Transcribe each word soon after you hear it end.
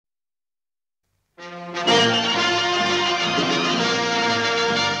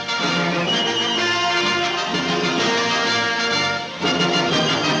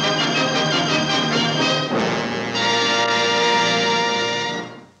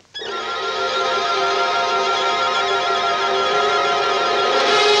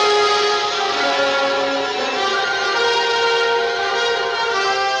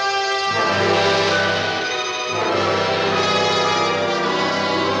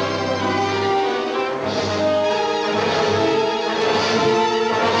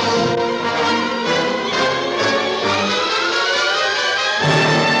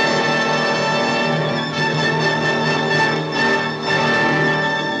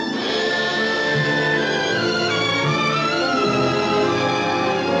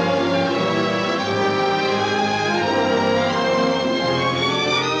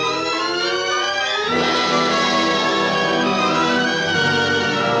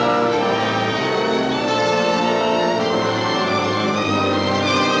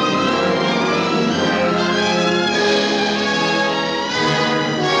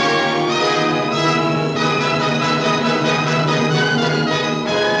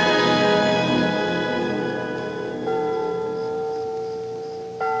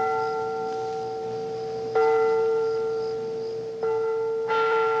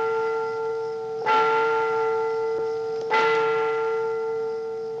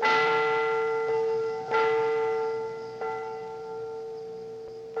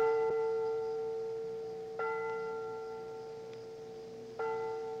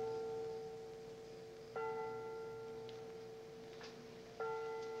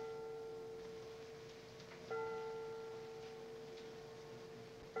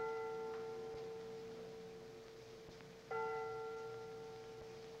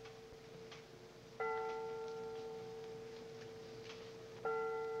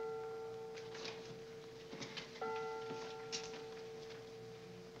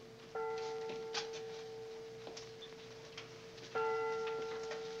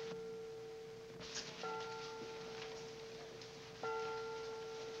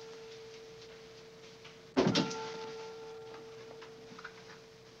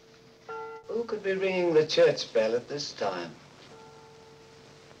could be ringing the church bell at this time?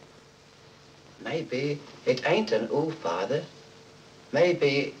 Maybe it ain't an ooh, Father.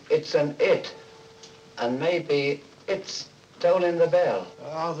 Maybe it's an it. And maybe it's tolling the bell.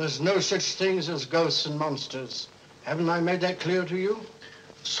 Oh, there's no such things as ghosts and monsters. Haven't I made that clear to you?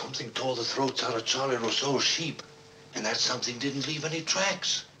 Something tore the throats out of Charlie Rousseau's sheep, and that something didn't leave any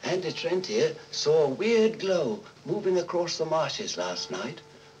tracks. Andy Trent here saw a weird glow moving across the marshes last night,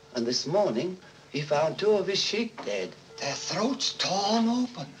 and this morning he found 2 of his sheep dead. Their throats torn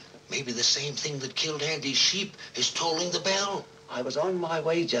open. Maybe the same thing that killed Andy's sheep is tolling the bell. I was on my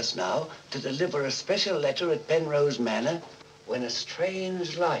way just now to deliver a special letter at Penrose Manor when a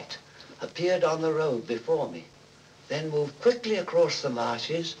strange light appeared on the road before me, then moved quickly across the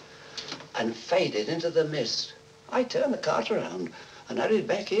marshes and faded into the mist. I turned the cart around and hurried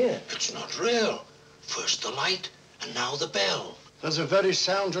back here. It's not real. First the light, and now the bell. There's a very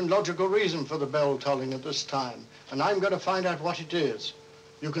sound and logical reason for the bell tolling at this time, and I'm going to find out what it is.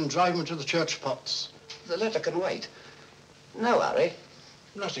 You can drive me to the church pots. The letter can wait. No hurry.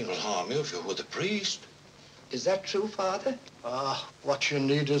 Nothing will harm you if you're with the priest. Is that true, Father? Ah, what you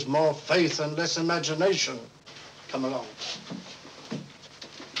need is more faith and less imagination. Come along.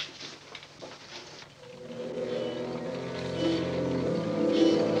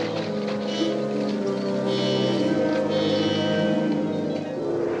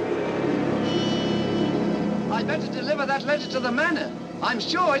 I'd better deliver that letter to the manor. I'm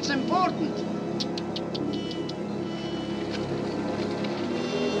sure it's important.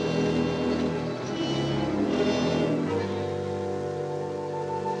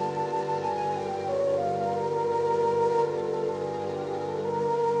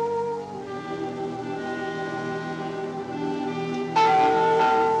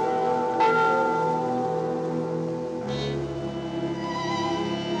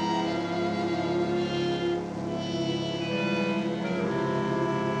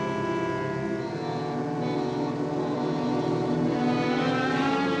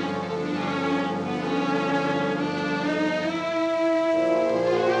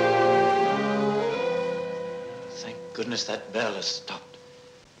 Goodness, that bell has stopped.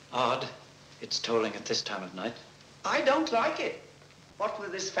 Odd, it's tolling at this time of night. I don't like it. What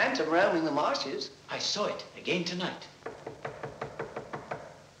with this phantom roaming the marshes? I saw it again tonight.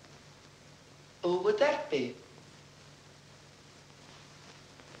 Who would that be?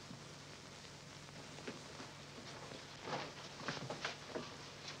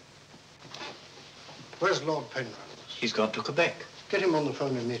 Where's Lord Penrose? He's gone to Quebec. Get him on the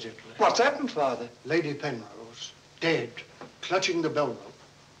phone immediately. What's happened, Father? Lady Penrose, dead, clutching the bell rope,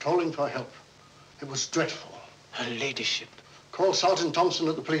 calling for help. It was dreadful. Her ladyship. Call Sergeant Thompson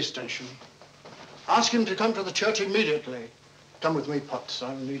at the police station. Ask him to come to the church immediately. Come with me, Potts.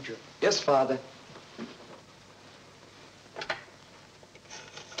 I'll need you. Yes, Father.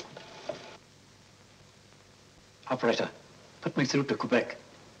 Operator, put me through to Quebec.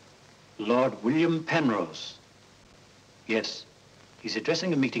 Lord William Penrose. Yes, he's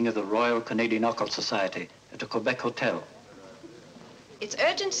addressing a meeting of the Royal Canadian Occult Society at a Quebec hotel. It's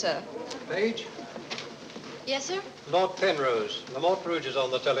urgent, sir. Page? Yes, sir? Lord Penrose. Lamont Rouge is on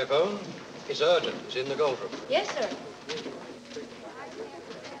the telephone. It's urgent. It's in the gold room. Yes, sir.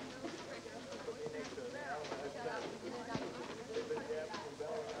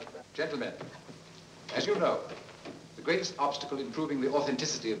 Gentlemen, as you know, the greatest obstacle in proving the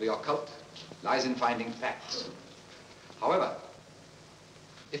authenticity of the occult lies in finding facts. However,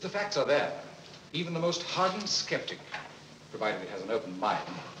 if the facts are there, even the most hardened skeptic, provided it has an open mind,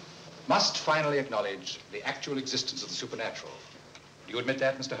 must finally acknowledge the actual existence of the supernatural. Do you admit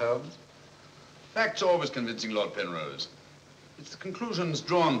that, Mr. Holmes? Facts are always convincing, Lord Penrose. It's the conclusions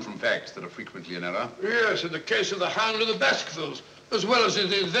drawn from facts that are frequently in error. Yes, in the case of the Hound of the Baskervilles, as well as in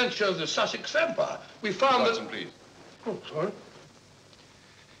the adventure of the Sussex Vampire, we found Watson, please. Oh, sorry.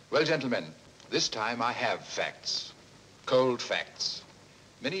 Well, gentlemen, this time I have facts. Cold facts.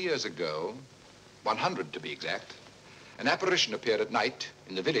 Many years ago, 100 to be exact, an apparition appeared at night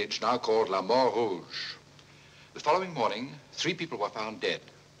in the village now called La Mort Rouge. The following morning, 3 people were found dead,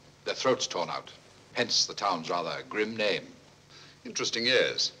 their throats torn out, hence the town's rather grim name. Interesting,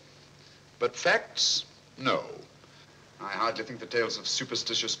 yes. But facts, no. I hardly think the tales of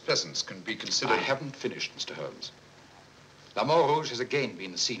superstitious peasants can be considered... I haven't finished, Mr. Holmes. La Mort Rouge has again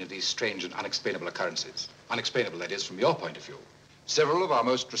been the scene of these strange and unexplainable occurrences. Unexplainable, that is, from your point of view. Several of our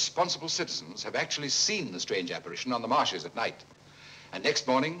most responsible citizens have actually seen the strange apparition on the marshes at night. And next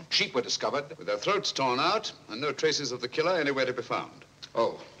morning, sheep were discovered... with their throats torn out and no traces of the killer anywhere to be found.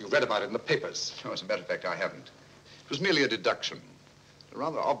 Oh, you read about it in the papers. Oh, as a matter of fact, I haven't. It was merely a deduction. A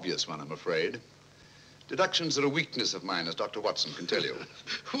rather obvious one, I'm afraid. Deductions are a weakness of mine, as Dr. Watson can tell you.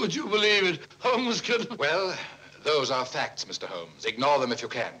 Would you believe it? Holmes can... Well, those are facts, Mr. Holmes. Ignore them if you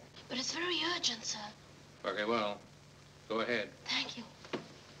can. But it's very urgent, sir. Okay, well, go ahead. Thank you.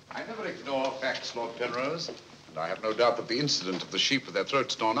 I never ignore facts, Lord Penrose. And I have no doubt that the incident of the sheep with their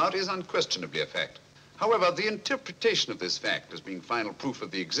throats torn out is unquestionably a fact. However, the interpretation of this fact as being final proof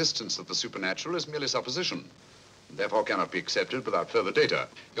of the existence of the supernatural is merely supposition, and therefore cannot be accepted without further data.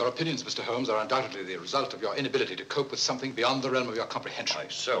 Your opinions, Mr. Holmes, are undoubtedly the result of your inability to cope with something beyond the realm of your comprehension.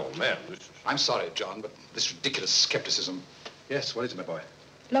 Myself, man. I'm sorry, John, but this ridiculous skepticism... Yes, what is it, my boy?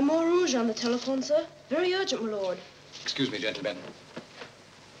 La Mort Rouge on the telephone, sir. Very urgent, my lord. Excuse me, gentlemen.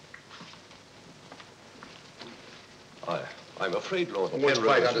 I'm afraid, Lord Almost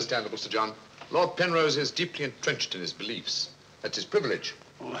quite understandable, Sir John. Lord Penrose is deeply entrenched in his beliefs. That's his privilege.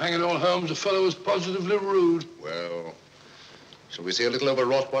 Well, hang it all, Holmes, the fellow was positively rude. Well, shall we see a little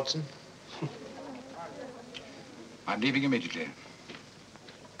overwrought, Watson? I'm leaving immediately.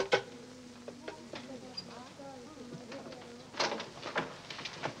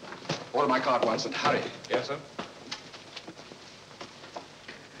 Order my card once and hurry. Yes, sir.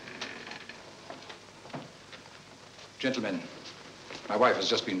 Gentlemen, my wife has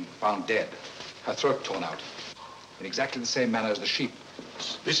just been found dead. Her throat torn out. In exactly the same manner as the sheep.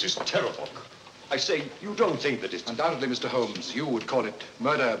 This is terrible. I say, you don't think that it's... Undoubtedly, Mr. Holmes, you would call it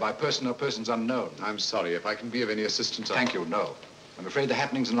murder by person or persons unknown. I'm sorry. If I can be of any assistance... Thank you, no. I'm afraid the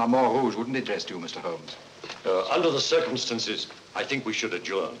happenings in La Mort Rouge wouldn't interest you, Mr. Holmes. Under the circumstances, I think we should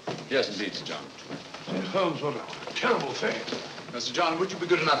adjourn. Yes, indeed, Sir John. St. Holmes, what a terrible thing. Now, Sir John, would you be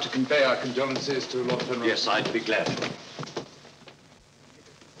good enough to convey our condolences to Lord Penrose? Yes, I'd be glad.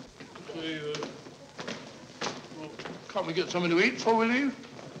 Can't we get something to eat before we leave?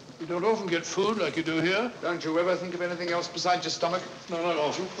 You don't often get food like you do here. Don't you ever think of anything else besides your stomach? No, not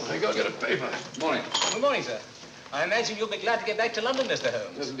often. I gotta get a paper. Morning. Good morning, sir. I imagine you'll be glad to get back to London, Mr.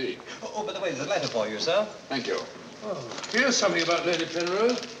 Holmes. Yes, indeed. Oh, by the way, there's a letter for you, sir. Thank you. Oh, here's something about Lady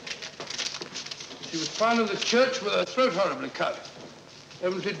Penrose. She was found in the church with her throat horribly cut.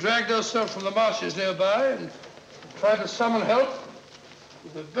 Evidently dragged herself from the marshes nearby and tried to summon help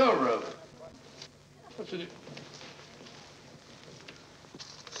with a bell rope. What's it?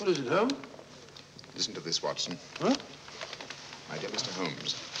 What is it, Holmes? Listen to this, Watson. Huh? My dear Mr.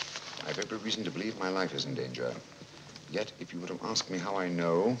 Holmes, I've every reason to believe my life is in danger. Yet, if you were to ask me how I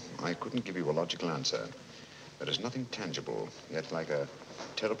know, I couldn't give you a logical answer. There is nothing tangible, yet like a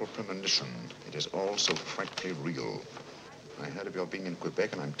terrible premonition, it is all so frightfully real. I heard of your being in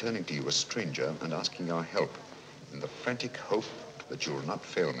Quebec, and I'm turning to you, a stranger, and asking your help in the frantic hope that you'll not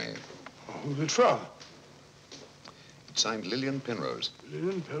fail me. Oh, who's it from? It's signed Lillian Penrose.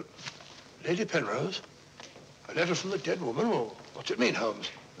 Lady Penrose? A letter from the dead woman? Well, what's it mean, Holmes?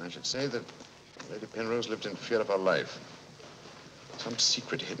 I should say that Lady Penrose lived in fear of her life. Some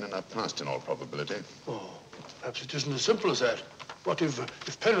secret hidden in her past, in all probability. Oh, perhaps it isn't as simple as that. What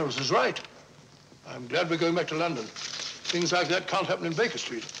if Penrose is right? I'm glad we're going back to London. Things like that can't happen in Baker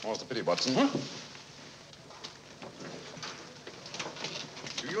Street. More's the pity, Watson. Huh?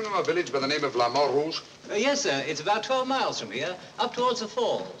 Do you know a village by the name of La Mort Rouge? Yes, sir. It's about 12 miles from here, up towards the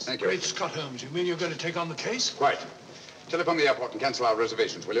falls. Thank you. Great Scott, Holmes. You mean you're going to take on the case? Quite. Telephone the airport and cancel our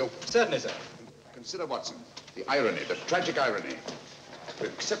reservations, will you? Certainly, sir. Consider, Watson, the irony, the tragic irony.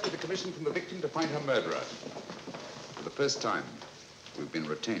 We've accepted a commission from the victim to find her murderer. For the first time, we've been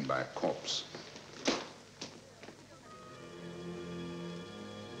retained by a corpse.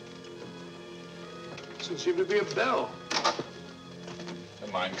 Doesn't seem to be a bell.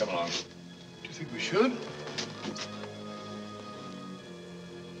 Never mind, come along. Do you think we should?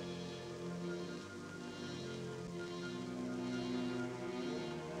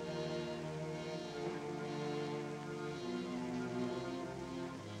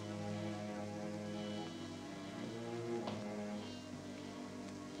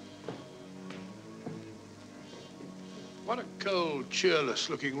 What a cold,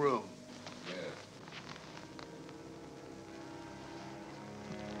 cheerless-looking room.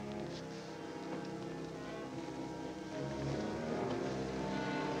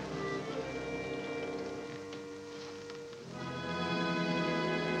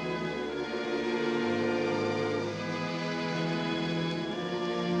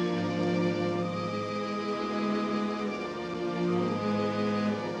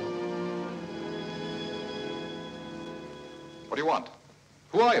 What do you want?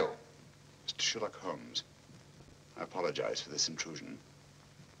 Who are you? Mr. Sherlock Holmes, I apologize for this intrusion.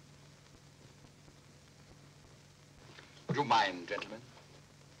 Would you mind, gentlemen?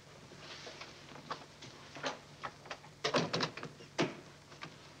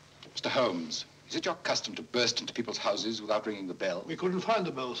 Holmes, is it your custom to burst into people's houses without ringing the bell? We couldn't find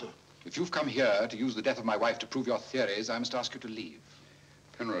the bell, sir. If you've come here to use the death of my wife to prove your theories, I must ask you to leave.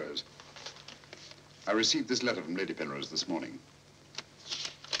 Penrose, I received this letter from Lady Penrose this morning.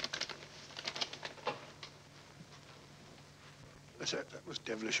 That was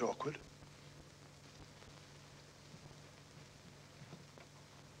devilish awkward.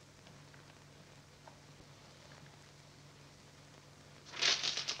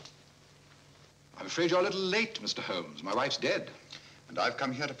 I'm afraid you're a little late, Mr. Holmes. My wife's dead. And I've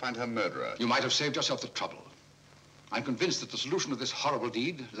come here to find her murderer. You might have saved yourself the trouble. I'm convinced that the solution of this horrible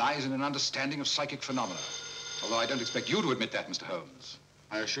deed lies in an understanding of psychic phenomena. Although I don't expect you to admit that, Mr. Holmes.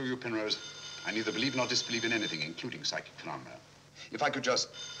 I assure you, Penrose, I neither believe nor disbelieve in anything, including psychic phenomena. If I could just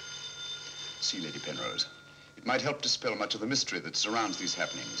see Lady Penrose, it might help dispel much of the mystery that surrounds these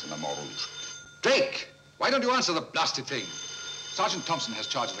happenings in the Mont Rouge. Drake! Why don't you answer the blasted thing? Sergeant Thompson has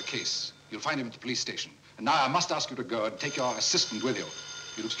charge of the case. You'll find him at the police station. And now I must ask you to go and take your assistant with you.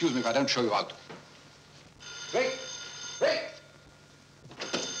 You'll excuse me if I don't show you out. Drake! Drake!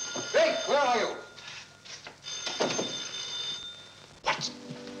 Drake, where are you? What?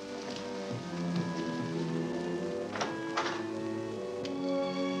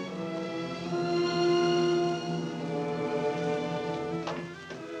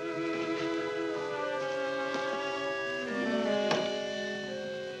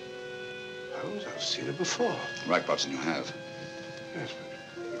 I've seen it before. Right, Watson, you have. Yes,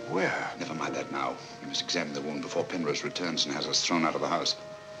 but where? Never mind that now. You must examine the wound before Penrose returns and has us thrown out of the house.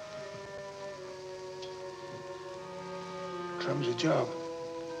 Clumsy job.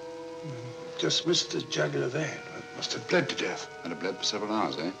 Just missed the jugular vein. It must have bled to death. And it bled for several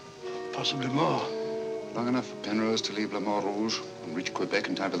hours, eh? Possibly more. Long enough for Penrose to leave Le Mont Rouge and reach Quebec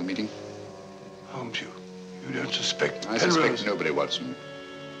in time for the meeting? Holmes, you don't suspect I Penrose? suspect nobody, Watson.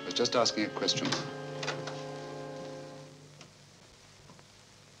 I was just asking a question.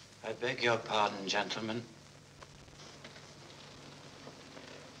 I beg your pardon, gentlemen.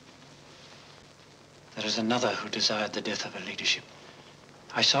 There is another who desired the death of her ladyship.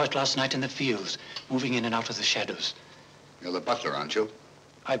 I saw it last night in the fields, moving in and out of the shadows. You're the butler, aren't you?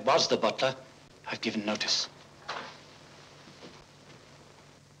 I was the butler. I've given notice.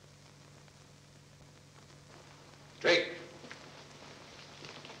 Drake!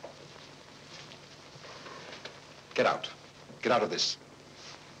 Get out. Get out of this.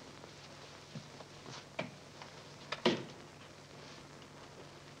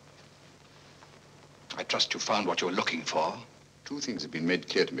 I trust you found what you were looking for. Two things have been made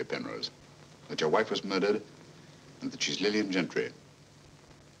clear to me, Penrose. That your wife was murdered and that she's Lillian Gentry.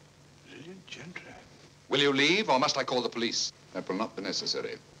 Lillian Gentry? Will you leave, or must I call the police? That will not be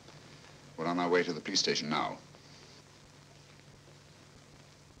necessary. We're on our way to the police station now.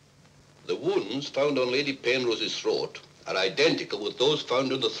 The wounds found on Lady Penrose's throat are identical with those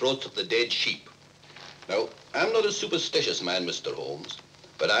found on the throats of the dead sheep. Now, I'm not a superstitious man, Mr. Holmes,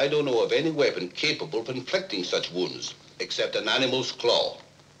 but I don't know of any weapon capable of inflicting such wounds, except an animal's claw.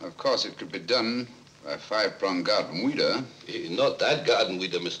 Of course, it could be done by a five-pronged garden weeder. Not that garden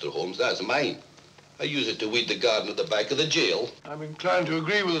weeder, Mr. Holmes, that's mine. I use it to weed the garden at the back of the jail. I'm inclined to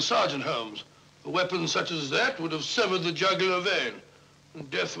agree with the Sergeant, Holmes. A weapon such as that would have severed the jugular vein, and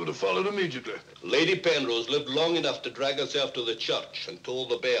death would have followed immediately. Lady Penrose lived long enough to drag herself to the church and toll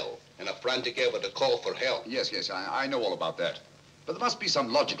the bell in a frantic effort to call for help. Yes, I know all about that. But there must be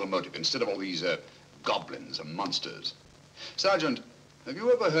some logical motive instead of all these goblins and monsters. Sergeant, have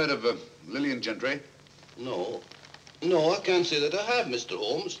you ever heard of Lillian Gentry? No, I can't say that I have, Mr.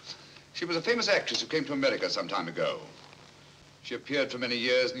 Holmes. She was a famous actress who came to America some time ago. She appeared for many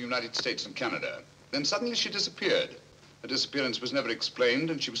years in the United States and Canada. Then suddenly she disappeared. Her disappearance was never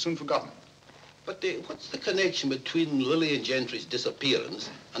explained, and she was soon forgotten. But what's the connection between Lillian Gentry's disappearance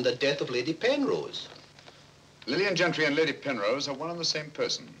and the death of Lady Penrose? Lillian Gentry and Lady Penrose are one and the same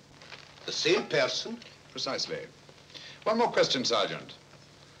person. The same person? Precisely. One more question, Sergeant.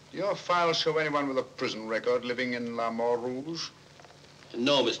 Do your files show anyone with a prison record living in La Mont Rouge?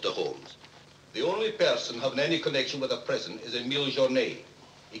 No, Mr. Holmes. The only person having any connection with a prison is Emile Journet.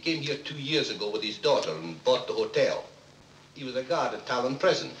 He came here 2 years ago with his daughter and bought the hotel. He was a guard at Talon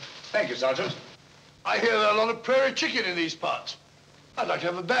Prison. Thank you, Sergeant. I hear there are a lot of prairie chicken in these parts. I'd like to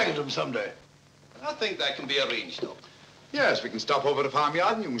have a bag of them someday. I think that can be arranged, though. Yes, we can stop over at the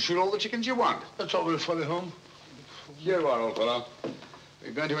farmyard and you can shoot all the chickens you want. That's all very funny, Holmes. Here you are, old fellow.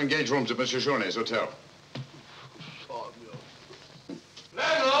 We're going to engage rooms at Monsieur Journet's hotel.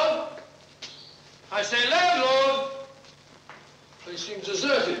 Landlord! I say landlord! Place seems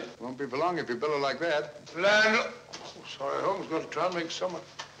deserted. Won't be for long if you bellow like that. Landlord! Oh, sorry, Holmes. Got to try and make summer.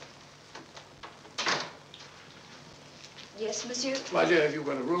 Yes, monsieur. My dear, have you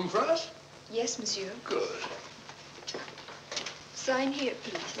got a room for us? Yes, monsieur. Good. Sign here,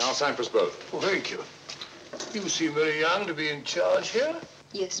 please. I'll sign for us both. Well, thank you. You seem very young to be in charge here.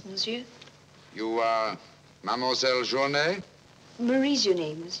 Yes, monsieur. You are Mademoiselle Journay? Marie's your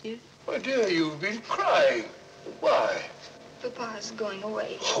name, monsieur. My dear, you've been crying. Why? Papa's going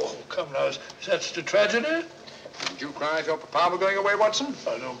away. Oh, come now. Is that such a tragedy? Did you cry if your papa were going away, Watson?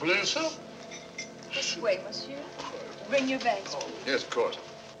 I don't believe so. This way, monsieur. Bring your bags. Yes, of course.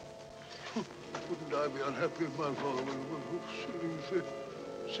 Wouldn't I be unhappy if my father went?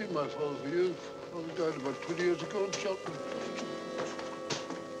 Seen my father for years. Father died about 20 years ago in Cheltenham.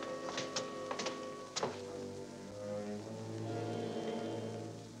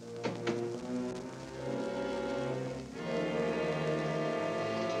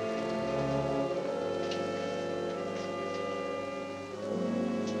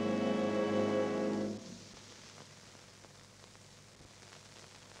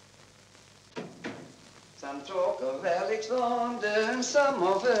 Some talk of Alexander, some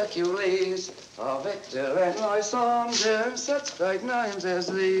of Hercules, of Victor and Lysander, such great names as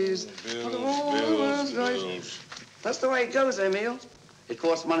these. Bills. That's the way it goes, Emil. It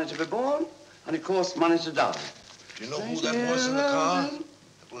costs money to be born, and it costs money to die. Do you know who that was in the car?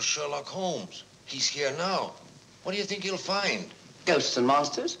 It was Sherlock Holmes. He's here now. What do you think he'll find? Ghosts and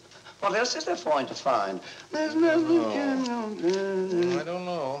monsters. What else is there for him to find? There's nothing. I don't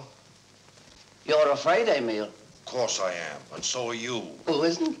know. You're afraid, Emil. Of course I am, and so are you. Who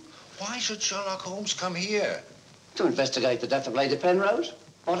isn't? Why should Sherlock Holmes come here? To investigate the death of Lady Penrose.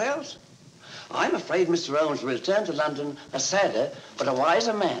 What else? I'm afraid Mr. Holmes will return to London a sadder, but a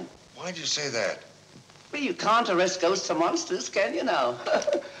wiser man. Why'd you say that? Well, you can't arrest ghosts and monsters, can you now?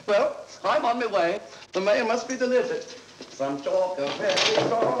 Well, I'm on my way. The mail must be delivered. Some talk of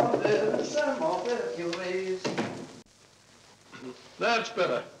Alexander, some of Hercules. That's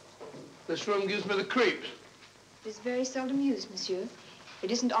better. This room gives me the creeps. It is very seldom used, monsieur. It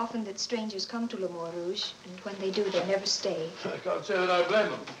isn't often that strangers come to Le Mort Rouge, and when they do, they never stay. I can't say that I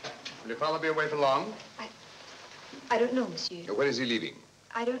blame them. Will your father be away for long? I don't know, monsieur. When is he leaving?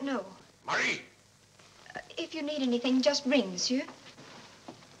 I don't know. Marie! If you need anything, just ring, monsieur.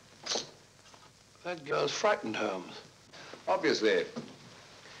 That girl's frightened, Holmes. Obviously.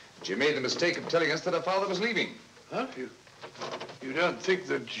 She made the mistake of telling us that her father was leaving. Huh? You don't think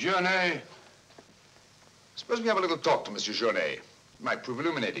that Journay... Suppose we have a little talk to Monsieur Journay. It might prove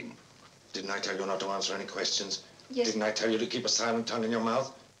illuminating. Didn't I tell you not to answer any questions? Yes. Didn't I tell you to keep a silent tongue in your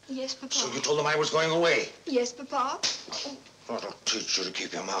mouth? Yes, Papa. So you told them I was going away? Yes, Papa. I'll teach you to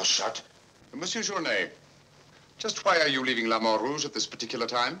keep your mouth shut. Monsieur Journay, just why are you leaving La Mort Rouge at this particular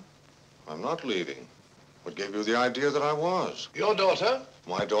time? I'm not leaving. What gave you the idea that I was? Your daughter?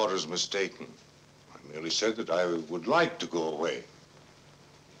 My daughter's mistaken. I merely said that I would like to go away.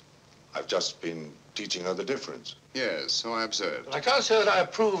 I've just been teaching her the difference. Yes, so I observed. I can't say that I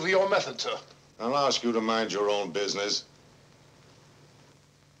approve of your method, sir. I'll ask you to mind your own business.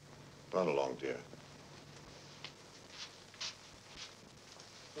 Run along, dear.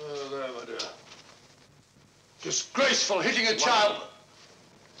 Oh, there, my dear. Disgraceful, hitting a child.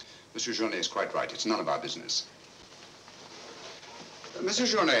 Monsieur Journay is quite right. It's none of our business. Monsieur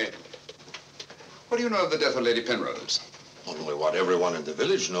Journay, what do you know of the death of Lady Penrose? Only what everyone in the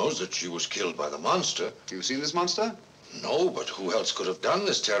village knows, that she was killed by the monster. You've seen this monster? No, but who else could have done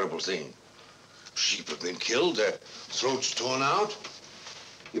this terrible thing? Sheep have been killed, their throats torn out.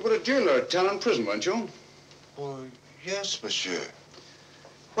 You were a jailer at Talon Prison, weren't you? Oh, yes, monsieur.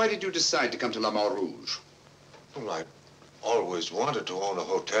 Why did you decide to come to La Mort Rouge? Well, I always wanted to own a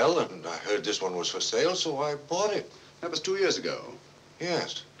hotel, and I heard this one was for sale, so I bought it. That was 2 years ago.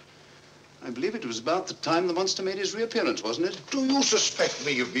 Yes. I believe it was about the time the monster made his reappearance, wasn't it? Do you suspect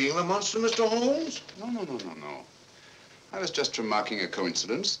me of being the monster, Mr. Holmes? No. I was just remarking a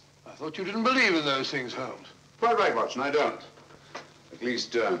coincidence. I thought you didn't believe in those things, Holmes. Quite right, Watson, I don't. At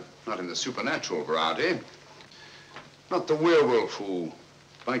least, not in the supernatural variety. Not the werewolf who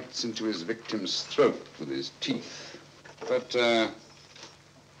bites into his victim's throat with his teeth. But, a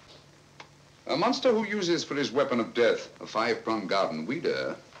monster who uses for his weapon of death a 5-pronged garden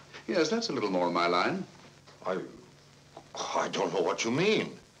weeder. Yes, that's a little more in my line. I don't know what you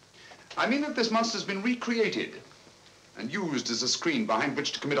mean. I mean that this monster's been recreated and used as a screen behind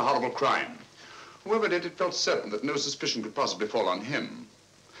which to commit a horrible crime. Whoever did it felt certain that no suspicion could possibly fall on him.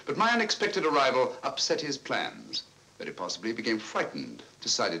 But my unexpected arrival upset his plans. Very possibly he became frightened,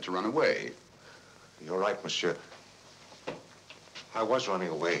 decided to run away. You're right, monsieur. I was running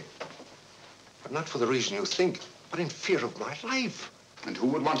away. But not for the reason you think, but in fear of my life. And who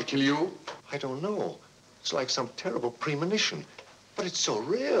would want to kill you? I don't know. It's like some terrible premonition. But it's so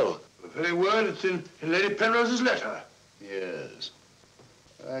real. The very word, it's in Lady Penrose's letter. Yes.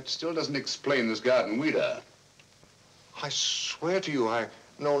 That still doesn't explain this garden weeder. I swear to you, I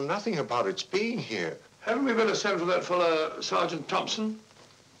know nothing about its being here. Haven't we better send for that fellow, Sergeant Thompson?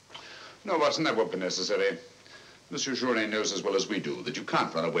 No, Watson, that won't be necessary. Monsieur Journet knows as well as we do that you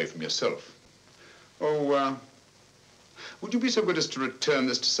can't run away from yourself. Oh, would you be so good as to return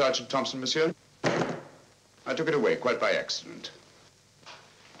this to Sergeant Thompson, monsieur? I took it away quite by accident.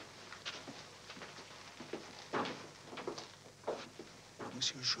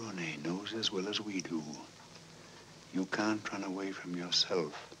 Monsieur Journet knows as well as we do. You can't run away from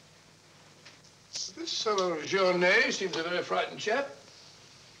yourself. This fellow Journet seems a very frightened chap.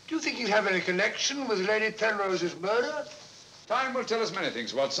 Do you think he'll have any connection with Lady Penrose's murder? Time will tell us many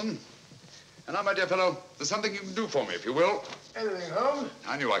things, Watson. And now, my dear fellow, there's something you can do for me, if you will. Anything, Holmes?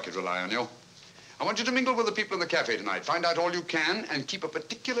 I knew I could rely on you. I want you to mingle with the people in the cafe tonight. Find out all you can and keep a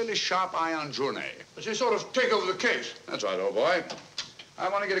particularly sharp eye on Journet. But you sort of take over the case. That's right, old boy. I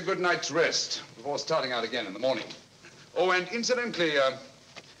want to get a good night's rest before starting out again in the morning. Oh, and incidentally,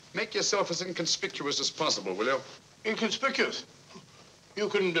 make yourself as inconspicuous as possible, will you? Inconspicuous? You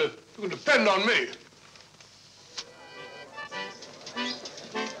can depend on me.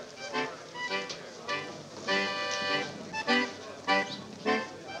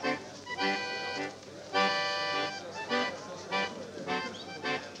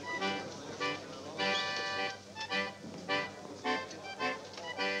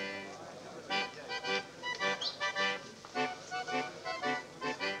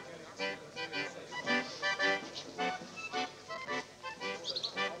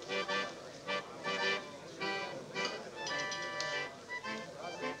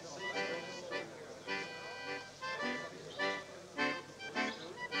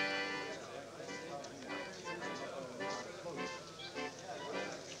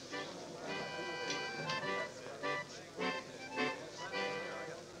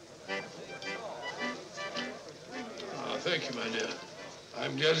 Thank you, my dear.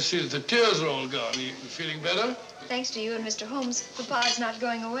 I'm glad to see that the tears are all gone. Are you feeling better? Thanks to you and Mr. Holmes, Papa's not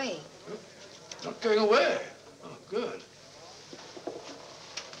going away. Not going away? Oh, good.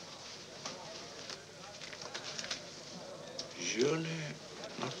 Journey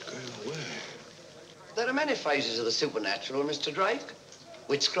not going away. There are many phases of the supernatural, Mr. Drake.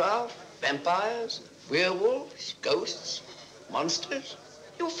 Witchcraft, vampires, werewolves, ghosts, monsters.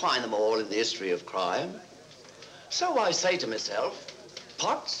 You'll find them all in the history of crime. So I say to myself,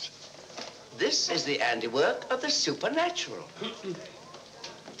 Potts, this is the handiwork of the supernatural.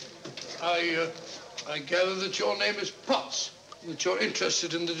 I gather that your name is Potts, that you're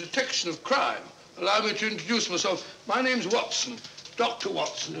interested in the detection of crime. Allow me to introduce myself. My name's Watson, Dr.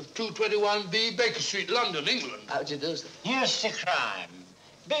 Watson of 221B Baker Street, London, England. How do you do, sir? Here's the crime.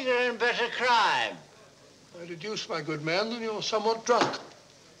 Bigger and better crime. I deduce, my good man, that you're somewhat drunk.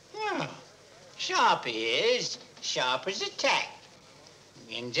 Yeah. Sharp he is. Sharp as a tack.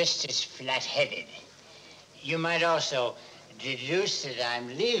 And just as flat-headed. You might also deduce that I'm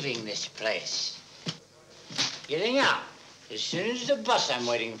leaving this place. Getting out. As soon as the bus I'm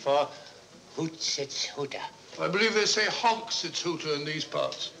waiting for hoots its hooter. I believe they say honks its hooter in these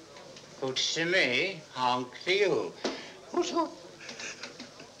parts. Hoots to me, honk to you. Hoot, hoot.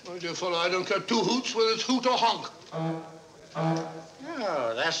 My dear fellow, I don't care two hoots whether it's hoot or honk.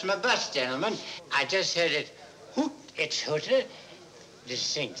 Oh, that's my bus, gentlemen. I just heard it hoot its hooter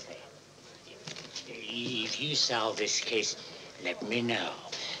distinctly. If you solve this case, let me know.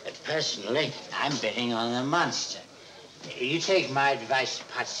 Personally, I'm betting on the monster. You take my advice,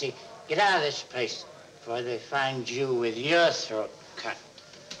 Patsy. Get out of this place before they find you with your throat cut.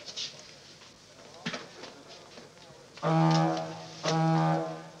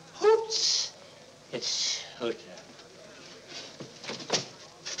 Hoots its hooter.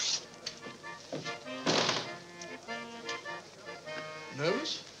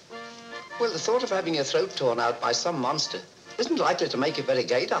 Nervous? Well, the thought of having your throat torn out by some monster isn't likely to make you very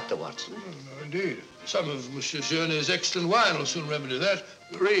gay, Dr. Watson. No, indeed. Some of Monsieur Journet's excellent wine will soon remedy that.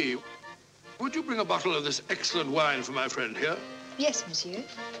 Marie, would you bring a bottle of this excellent wine for my friend here? Yes, monsieur.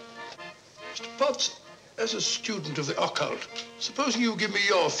 Mr. Potts, as a student of the occult, supposing you give me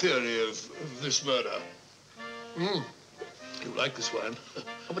your theory of this murder. You like this wine?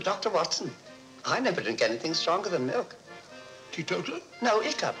 Oh, but Dr. Watson, I never drink anything stronger than milk. Teetotaler? No,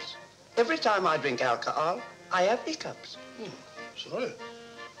 hiccups. Every time I drink alcohol, I have hiccups. Sorry.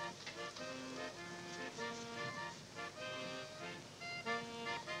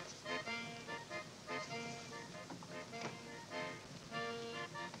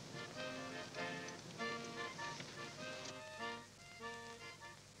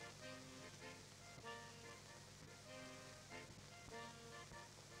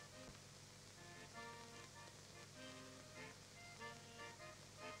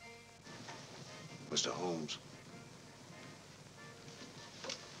 Mr. Holmes.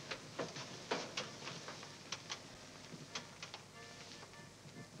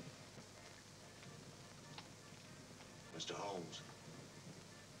 Mr. Holmes.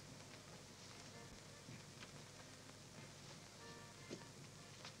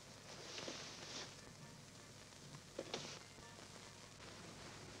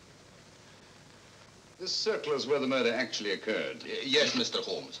 This circle is where the murder actually occurred. Yes, Mr.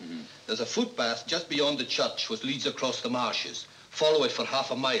 Holmes. There's a footpath just beyond the church which leads across the marshes. Follow it for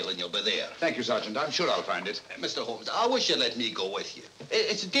half a mile and you'll be there. Thank you, Sergeant. I'm sure I'll find it. Mr. Holmes, I wish you'd let me go with you.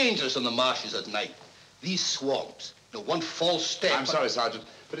 It's dangerous on the marshes at night. These swamps, one false step... I'm sorry, Sergeant,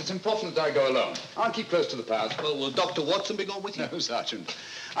 but it's important that I go alone. I'll keep close to the path. Well, will Dr. Watson be going with you? No, Sergeant.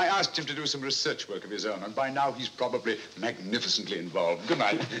 I asked him to do some research work of his own, and by now he's probably magnificently involved. Good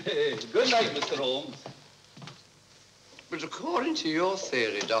night. Good night, Mr. Holmes. But according to your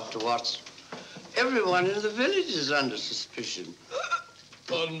theory, Dr. Watson, everyone in the village is under suspicion.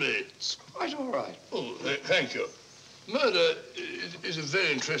 Pardon me. It's quite all right. Oh, thank you. Murder is a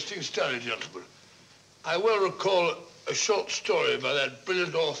very interesting study, gentlemen. I well recall a short story by that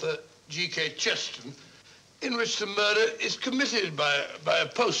brilliant author, G.K. Chesterton, in which the murder is committed by a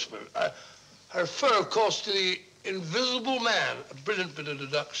postman. I refer, of course, to The Invisible Man, a brilliant bit of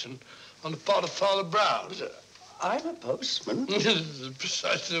deduction on the part of Father Brown. I'm a postman.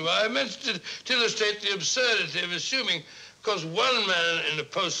 Precisely why I mentioned it, to illustrate the absurdity of assuming because one man in a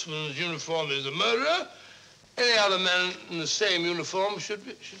postman's uniform is a murderer, any other man in the same uniform should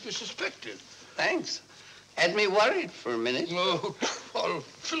be suspected. Thanks. Had me worried for a minute. Oh,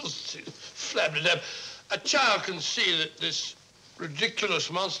 Philistine, flabbed it up. A child can see that this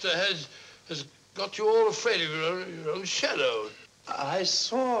ridiculous monster has got you all afraid of your own shadow. I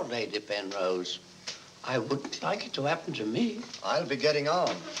saw Lady Penrose. I wouldn't like it to happen to me. I'll be getting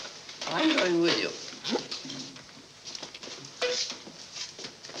on. I'm going with you.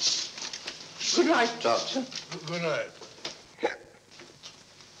 Good night, Doctor. Good night.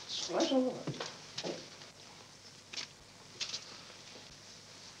 It's quite all right.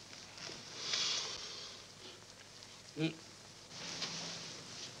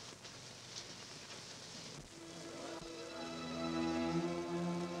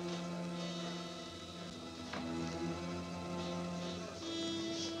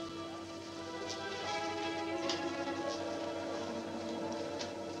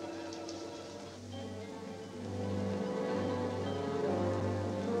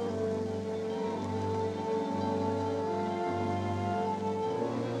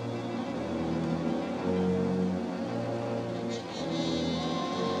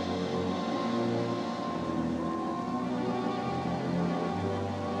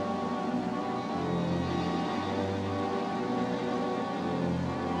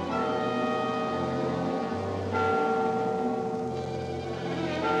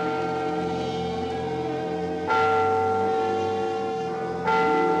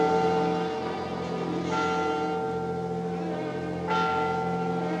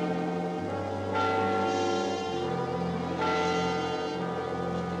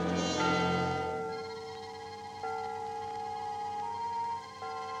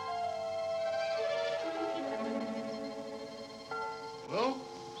 Well,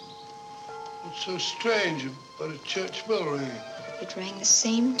 what's so strange about a church bell ringing? It rang the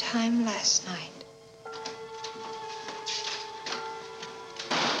same time last night.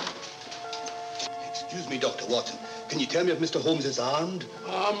 Excuse me, Dr. Watson. Can you tell me if Mr. Holmes is armed?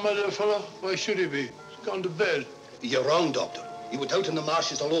 Armed, my dear fellow? Why should he be? He's gone to bed. You're wrong, Doctor. He went out in the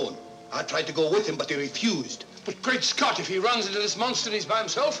marshes alone. I tried to go with him, but he refused. But great Scott, if he runs into this monster and he's by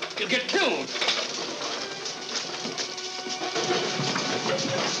himself, he'll get killed.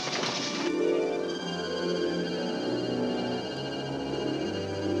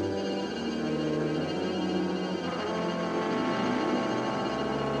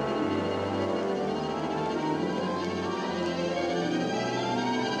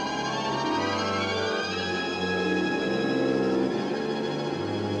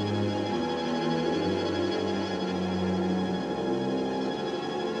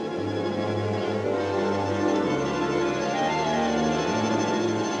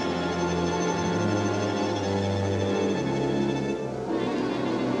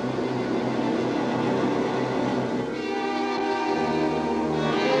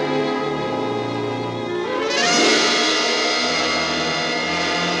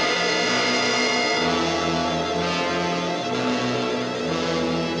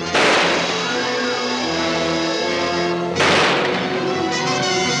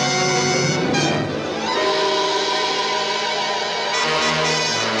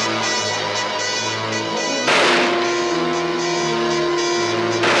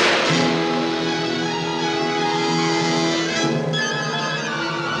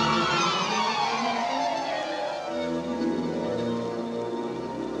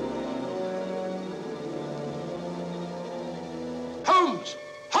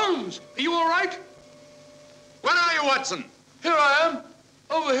 Holmes, are you all right? Where are you, Watson? Here I am.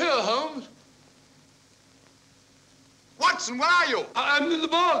 Over here, Holmes. Watson, where are you? I'm in the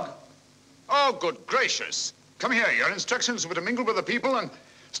bog. Oh, good gracious. Come here. Your instructions were to mingle with the people and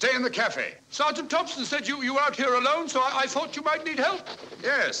stay in the cafe. Sergeant Thompson said you were out here alone, so I thought you might need help.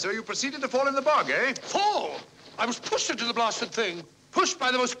 Yes, so you proceeded to fall in the bog, eh? Fall? I was pushed into the blasted thing. Pushed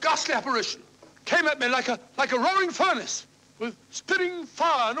by the most ghastly apparition. Came at me like a roaring furnace, with spitting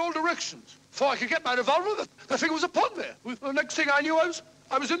fire in all directions. Before I could get my revolver, the thing was upon me. The next thing I knew,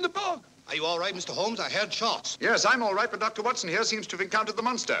 I was in the bog. Are you all right, Mr. Holmes? I heard shots. Yes, I'm all right, but Dr. Watson here seems to have encountered the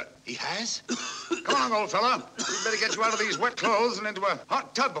monster. He has? Come along, old fella. We'd better get you out of these wet clothes and into a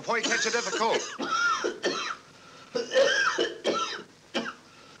hot tub before you catch a death of cold.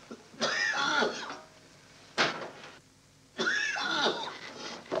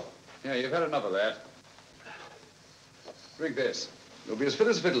 Yeah, you've had enough of that. Drink this. You'll be as fit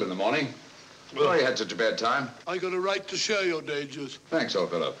as a fiddle in the morning. Oh, you had such a bad time. I got a right to share your dangers. Thanks,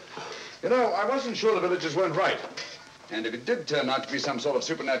 old fellow. You know, I wasn't sure the villagers weren't right. And if it did turn out to be some sort of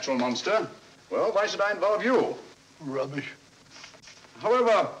supernatural monster, well, why should I involve you? Rubbish.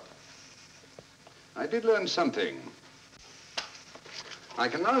 However, I did learn something. I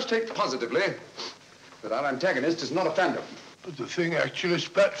can now state positively that our antagonist is not a phantom. But the thing actually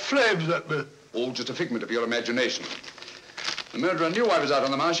spat flames at me. All just a figment of your imagination. The murderer knew I was out on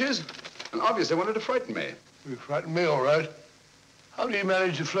the marshes, and obviously wanted to frighten me. You frightened me, all right. How do you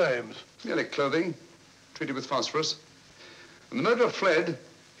manage the flames? Merely clothing, treated with phosphorus. When the murderer fled,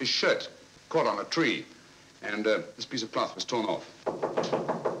 his shirt caught on a tree, and this piece of cloth was torn off.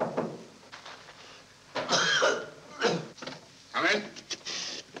 Come in.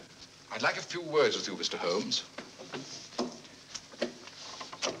 I'd like a few words with you, Mr. Holmes.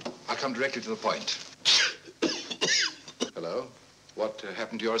 I'll come directly to the point. Hello. What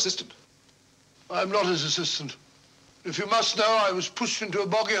happened to your assistant? I'm not his assistant. If you must know, I was pushed into a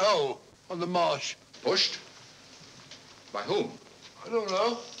boggy hole on the marsh. Pushed? By whom? I don't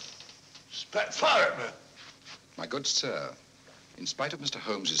know. Spat fire at me. My good sir, in spite of Mr.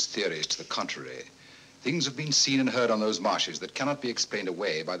 Holmes's theories to the contrary, things have been seen and heard on those marshes that cannot be explained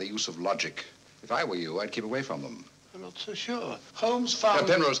away by the use of logic. If I were you, I'd keep away from them. I'm not so sure. Holmes found...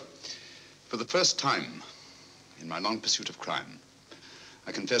 Penrose, for the first time in my long pursuit of crime,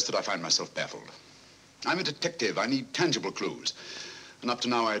 I confess that I find myself baffled. I'm a detective. I need tangible clues. And up to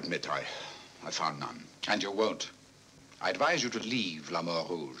now, I admit, I found none. And you won't. I advise you to leave La Mort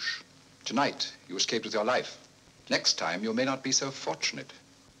Rouge. Tonight, you escaped with your life. Next time, you may not be so fortunate.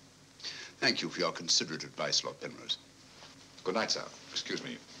 Thank you for your considerate advice, Lord Penrose. Good night, sir. Excuse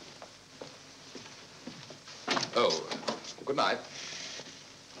me. Oh, good night.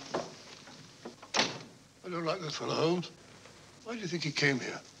 I don't like that fellow, Holmes. Why do you think he came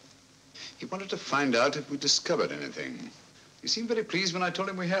here? He wanted to find out if we discovered anything. He seemed very pleased when I told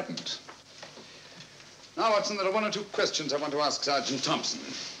him we hadn't. Now, Watson, there are one or two questions I want to ask Sergeant Thompson.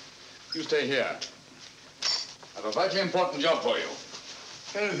 You stay here. I have a vitally important job for you.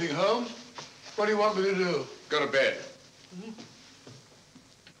 Anything, Holmes? What do you want me to do? Go to bed.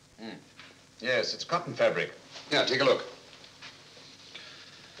 Yes, it's cotton fabric. Yeah, take a look.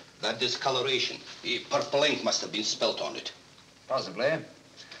 That discoloration, the purple ink must have been spelt on it. Possibly.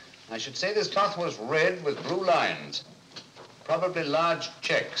 I should say this cloth was red with blue lines. Probably large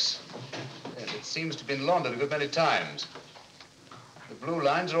checks. Yes, it seems to have been laundered a good many times. The blue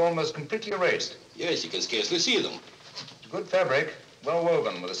lines are almost completely erased. Yes, you can scarcely see them. Good fabric, well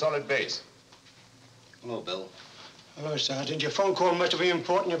woven, with a solid base. Hello, Bill. Hello, Sergeant. Your phone call must have been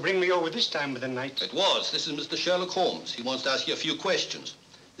important. You bring me over this time of the night. It was. This is Mr. Sherlock Holmes. He wants to ask you a few questions.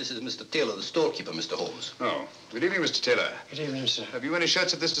 This is Mr. Taylor, the storekeeper, Mr. Holmes. Oh, good evening, Mr. Taylor. Good evening, sir. Have you any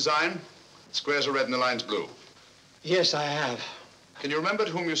shirts of this design? The squares are red and the lines blue. Yes, I have. Can you remember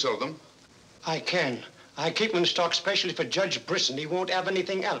to whom you sold them? I can. I keep them in stock specially for Judge Brisson. He won't have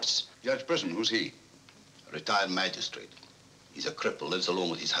anything else. Judge Brisson, who's he? A retired magistrate. He's a cripple, lives alone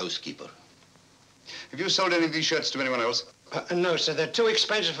with his housekeeper. Have you sold any of these shirts to anyone else? No, sir. They're too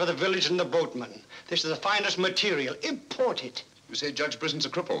expensive for the village and the boatmen. This is the finest material, imported. You say Judge Brisson's a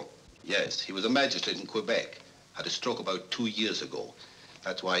cripple? Yes, he was a magistrate in Quebec. Had a stroke about 2 years ago.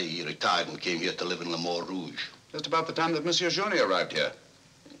 That's why he retired and came here to live in La Mort Rouge. Just about the time that Monsieur Journey arrived here.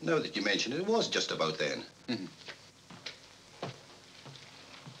 Now that you mention it, it was just about then.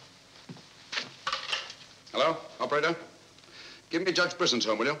 Hello, operator? Give me Judge Brisson's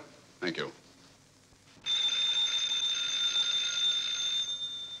home, will you? Thank you.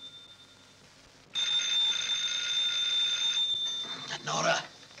 Nora.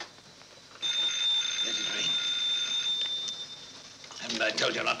 Let it ring. Haven't I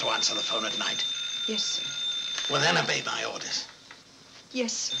told you not to answer the phone at night. Yes, sir. Well, then obey my orders.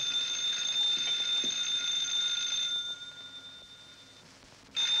 Yes, sir.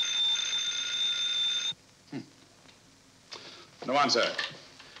 No answer.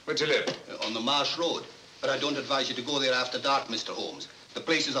 Where do you live? On the Marsh Road. But I don't advise you to go there after dark, Mr. Holmes. The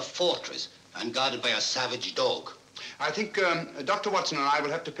place is a fortress and guarded by a savage dog. I think Dr. Watson and I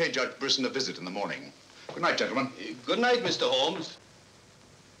will have to pay Judge Brisson a visit in the morning. Good night, gentlemen. Good night, Mr. Holmes.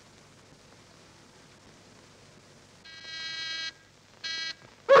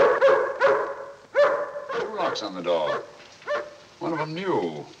 Two locks on the door. One of them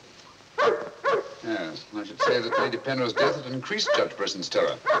new. Yes, I should say that Lady Penrose's death had increased Judge Brisson's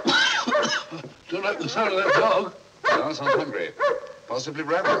terror. Don't like the sound of that dog. No, sounds hungry. Possibly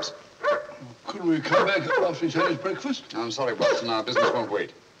ravenous. Couldn't we come back after he's had his breakfast? I'm sorry, Watson. Our business won't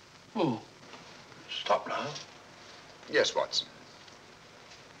wait. Oh, stop now. Yes, Watson.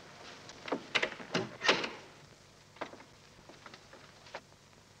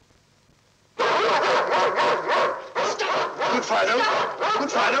 Good Fido.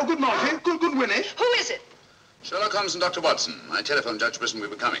 Good Fido. Good Monty. Good Winnie. Who is it? Sherlock Holmes and Dr. Watson. I telephoned Judge Brisson we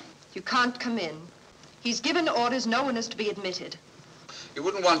were coming. You can't come in. He's given orders no one is to be admitted. You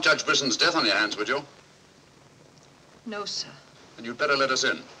wouldn't want Judge Brisson's death on your hands, would you? No, sir. Then you'd better let us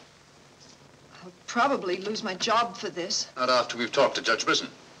in. I'll probably lose my job for this. Not after we've talked to Judge Brisson.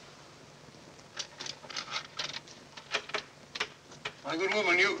 My good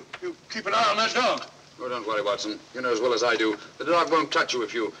woman, you keep an eye on that dog. Oh, don't worry, Watson. You know as well as I do. The dog won't touch you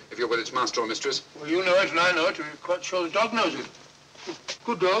if you're with its master or mistress. Well, you know it and I know it. We're quite sure the dog knows it.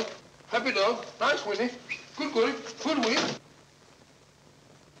 Good dog. Happy dog. Nice, Winnie. Good Winnie.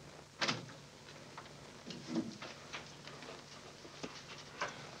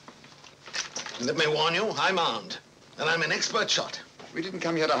 Let me warn you, I'm armed. And I'm an expert shot. We didn't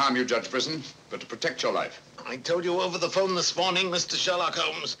come here to harm you, Judge Brisson, but to protect your life. I told you over the phone this morning, Mr. Sherlock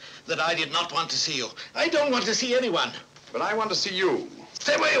Holmes, that I did not want to see you. I don't want to see anyone. But I want to see you.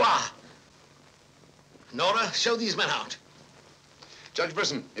 Stay where you are. Nora, show these men out. Judge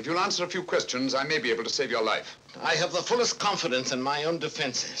Brisson, if you'll answer a few questions, I may be able to save your life. I have the fullest confidence in my own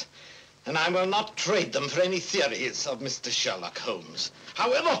defenses, and I will not trade them for any theories of Mr. Sherlock Holmes,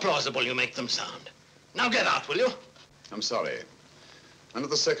 however plausible you make them sound. Now get out, will you? I'm sorry. Under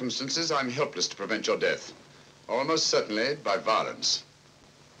the circumstances, I'm helpless to prevent your death. Almost certainly by violence.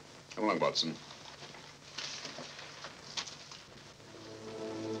 Come along, Watson.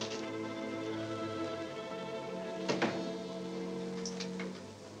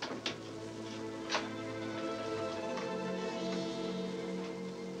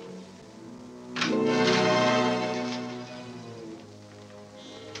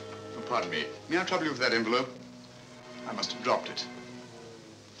 Pardon me. May I trouble you with that envelope? I must have dropped it.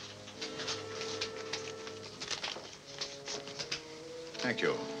 Thank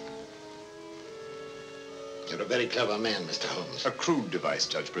you. You're a very clever man, Mr. Holmes. A crude device,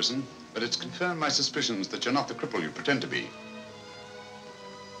 Judge Brisson, but it's confirmed my suspicions that you're not the cripple you pretend to be.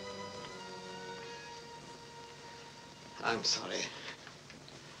 I'm sorry.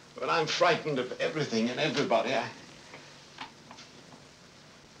 But I'm frightened of everything and everybody. Why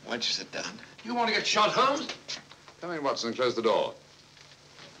don't you sit down? You want to get shot, Holmes? Come in, Watson, and close the door.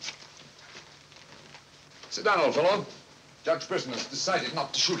 Sit down, old fellow. Judge Brisson has decided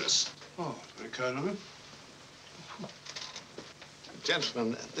not to shoot us. Oh, very kind of him.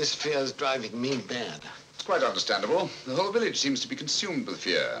 Gentlemen, this fear is driving me mad. It's quite understandable. The whole village seems to be consumed with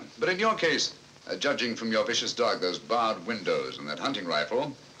fear. But in your case, judging from your vicious dog, those barred windows, and that hunting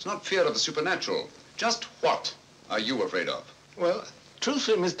rifle, it's not fear of the supernatural. Just what are you afraid of? Well,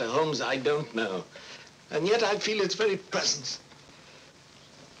 truthfully, Mr. Holmes, I don't know. And yet I feel its very presence.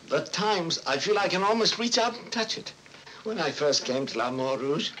 At times, I feel I can almost reach out and touch it. When I first came to La Montrouge,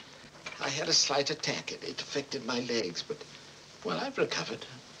 Rouge, I had a slight attack. It affected my legs, but, well, I've recovered.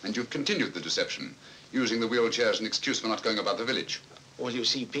 And you've continued the deception, using the wheelchair as an excuse for not going about the village. Well, you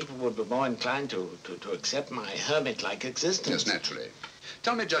see, people would be more inclined to accept my hermit-like existence. Yes, naturally.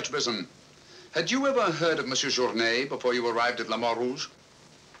 Tell me, Judge Brisson, had you ever heard of Monsieur Journet before you arrived at La Montrouge?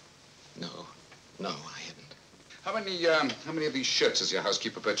 No, I hadn't. How many of these shirts has your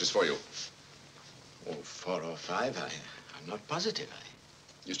housekeeper purchased for you? Oh, 4 or 5. I'm not positive.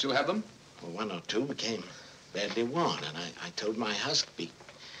 You still have them? Well, 1 or 2 became badly worn, and I told my housekeeper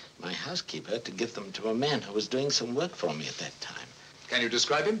to give them to a man who was doing some work for me at that time. Can you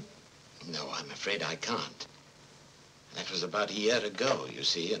describe him? No, I'm afraid I can't. That was about a year ago, you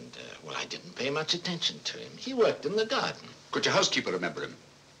see, and, well, I didn't pay much attention to him. He worked in the garden. Could your housekeeper remember him?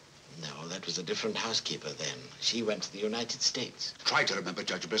 No, that was a different housekeeper then. She went to the United States. Try to remember,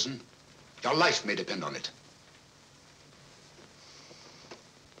 Judge Brisson. Your life may depend on it.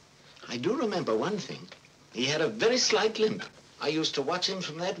 I do remember one thing. He had a very slight limp. I used to watch him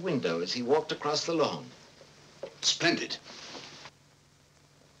from that window as he walked across the lawn. Splendid.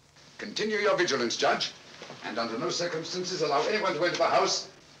 Continue your vigilance, Judge, and under no circumstances allow anyone to enter the house,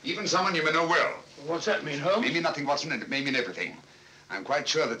 even someone you may know well. What's that mean, Holmes? It may mean nothing, Watson, and it may mean everything. I'm quite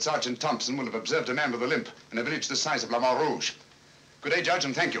sure that Sergeant Thompson will have observed a man with a limp in a village the size of La Mare Rouge. Good day, Judge,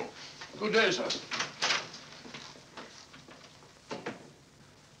 and thank you. Good day, sir.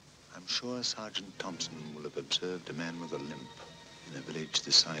 I'm sure Sergeant Thompson will have observed a man with a limp in a village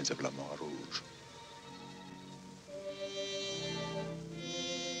the size of La Mare Rouge.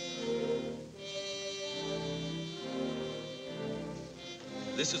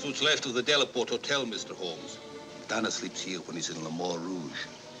 This is what's left of the Delaport Hotel, Mr. Holmes. Dana sleeps here when he's in La Mare Rouge.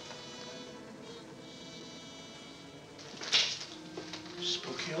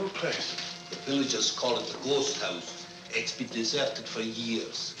 Spooky old place. The villagers call it the ghost house. It's been deserted for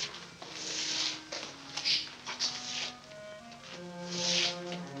years.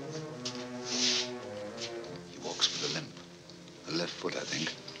 He walks with a limp. The left foot, I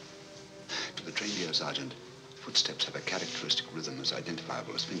think. To the trained ear, Sergeant, footsteps have a characteristic rhythm as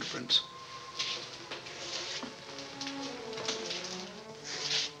identifiable as fingerprints.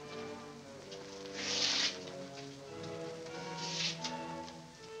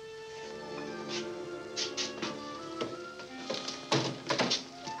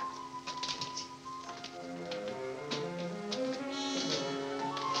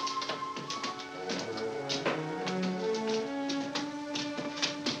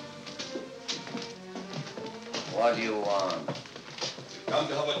 What do you want? We've come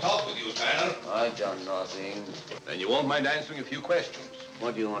to have a talk with you, Tanner. I've done nothing. Then you won't mind answering a few questions.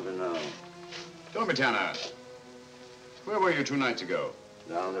 What do you want to know? Tell me, Tanner, where were you 2 nights ago?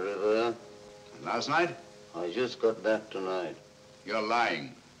 Down the river. And last night? I just got back tonight. You're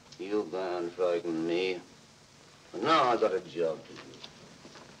lying. You can't frighten me. But now I got a job to do.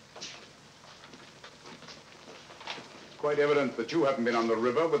 It's quite evident that you haven't been on the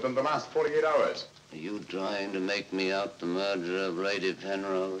river within the last 48 hours. Are you trying to make me out the murderer of Lady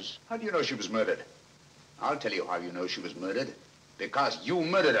Penrose? How do you know she was murdered? I'll tell you how you know she was murdered. Because you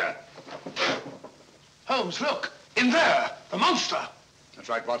murdered her. Holmes, look! In there! The monster! That's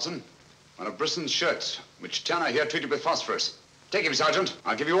right, Watson. One of Brisson's shirts, which Tanner here treated with phosphorus. Take him, Sergeant.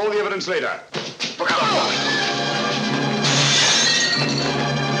 I'll give you all the evidence later. Look out!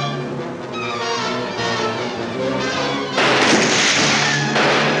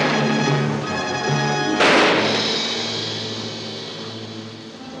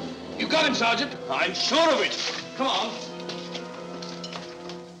 You got him, Sergeant. I'm sure of it. Come on.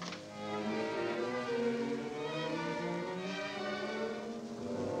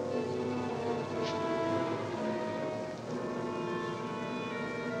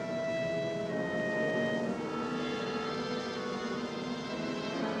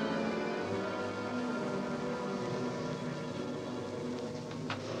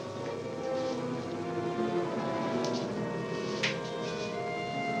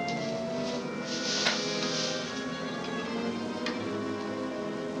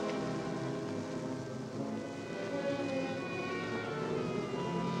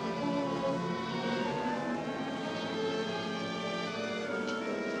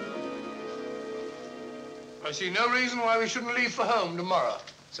 I see no reason why we shouldn't leave for home tomorrow.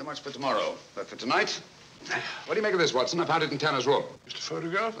 So much for tomorrow. But for tonight, what do you make of this, Watson? I found it in Tanner's room. Just a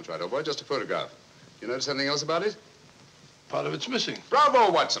photograph? That's right, old boy, just a photograph. You notice anything else about it? Part of it's missing.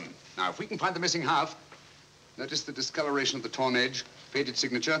 Bravo, Watson. Now, if we can find the missing half, notice the discoloration of the torn edge, faded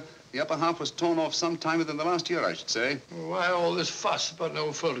signature. The upper half was torn off sometime within the last year, I should say. Well, why all this fuss about an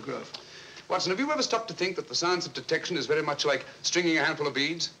old photograph? Watson, have you ever stopped to think that the science of detection is very much like stringing a handful of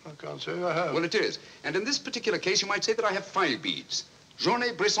beads? I can't say I have. Well, it is. And in this particular case, you might say that I have 5 beads.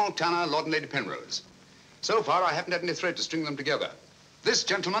 Journée, Brisson, Tanner, Lord and Lady Penrose. So far, I haven't had any thread to string them together. This,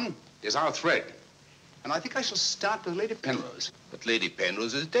 gentlemen, is our thread. And I think I shall start with Lady Penrose. But Lady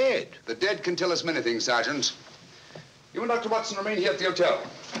Penrose is dead. The dead can tell us many things, Sergeant. You and Dr. Watson remain here at the hotel.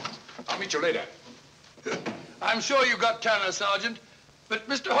 I'll meet you later. I'm sure you got Tanner, Sergeant. But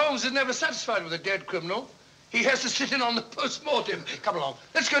Mr. Holmes is never satisfied with a dead criminal. He has to sit in on the post-mortem. Come along.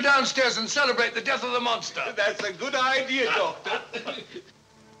 Let's go downstairs and celebrate the death of the monster. That's a good idea, Doctor.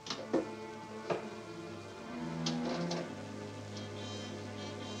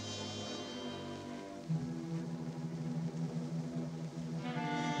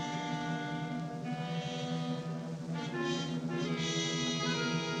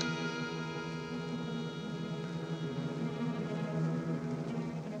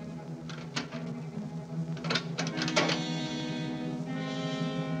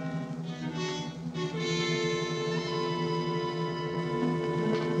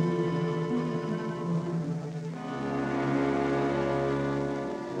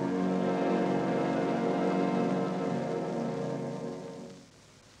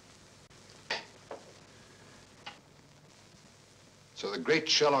 So the great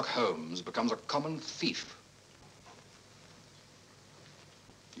Sherlock Holmes becomes a common thief.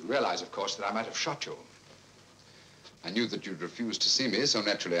 You realize, of course, that I might have shot you. I knew that you'd refuse to see me, so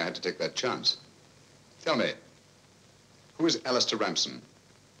naturally I had to take that chance. Tell me, who is Alistair Ramson?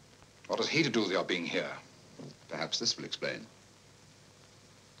 What has he to do with your being here? Perhaps this will explain.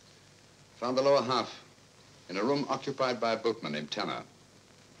 Found the lower half in a room occupied by a boatman named Tanner.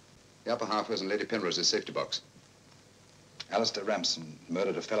 The upper half was in Lady Penrose's safety box. Alistair Ramson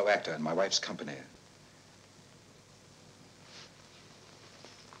murdered a fellow actor in my wife's company.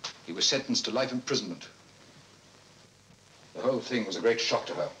 He was sentenced to life imprisonment. The whole thing was a great shock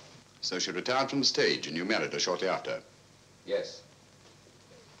to her. So she retired from the stage and you married her shortly after? Yes.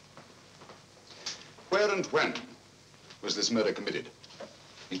 Where and when was this murder committed?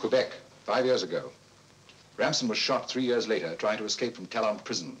 In Quebec, 5 years ago. Ramson was shot 3 years later trying to escape from Talon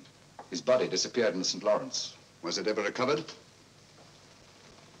prison. His body disappeared in the St. Lawrence. Was it ever recovered?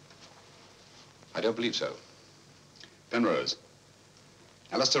 I don't believe so. Penrose,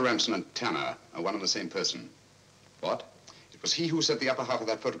 Alistair Ramson and Tanner are one and the same person. What? It was he who sent the upper half of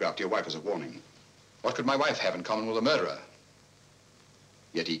that photograph to your wife as a warning. What could my wife have in common with a murderer?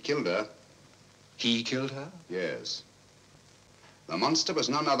 Yet he killed her. He killed her? Yes. The monster was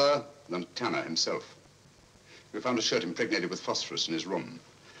none other than Tanner himself. We found a shirt impregnated with phosphorus in his room.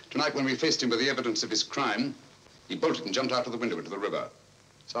 Tonight, when we faced him with the evidence of his crime, he bolted and jumped out of the window into the river.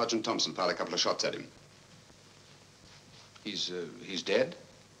 Sergeant Thompson fired a couple of shots at him. He's dead?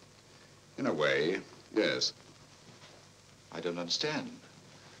 In a way, yes. I don't understand.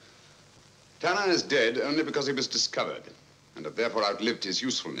 Tanner is dead only because he was discovered, and had therefore outlived his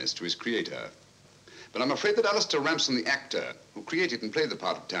usefulness to his creator. But I'm afraid that Alistair Ramson, the actor, who created and played the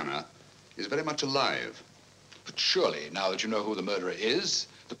part of Tanner, is very much alive. But surely, now that you know who the murderer is,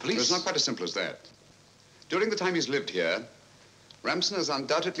 the police... It's not quite as simple as that. During the time he's lived here, Ramson has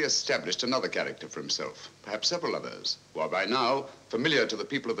undoubtedly established another character for himself, perhaps several others, who are by now familiar to the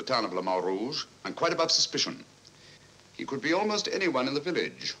people of the town of Le Mans Rouge and quite above suspicion. He could be almost anyone in the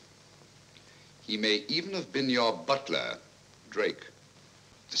village. He may even have been your butler, Drake.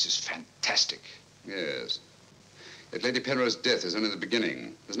 This is fantastic. Yes. Yet Lady Penrose's death is only the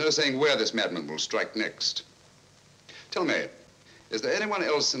beginning. There's no saying where this madman will strike next. Tell me, is there anyone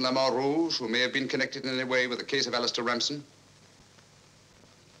else in Le Mans Rouge who may have been connected in any way with the case of Alistair Ramson?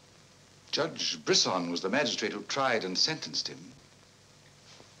 Judge Brisson was the magistrate who tried and sentenced him.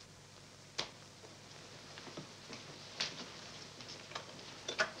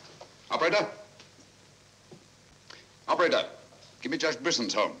 Operator? Operator, give me Judge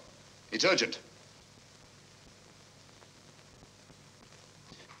Brisson's home. It's urgent.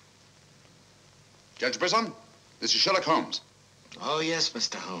 Judge Brisson, this is Sherlock Holmes. Oh, yes,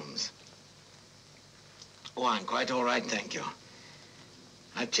 Mr. Holmes. Oh, I'm quite all right, thank you.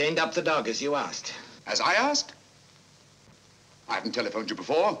 I've chained up the dog, as you asked. As I asked? I haven't telephoned you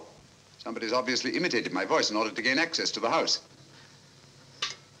before. Somebody's obviously imitated my voice in order to gain access to the house.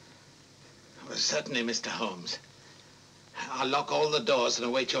 Well, certainly, Mr. Holmes. I'll lock all the doors and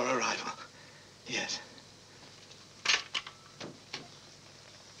await your arrival. Yes.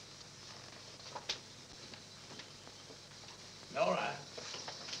 Nora!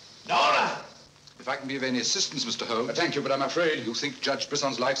 Nora! If I can be of any assistance, Mr. Holmes... Thank you, but I'm afraid... You think Judge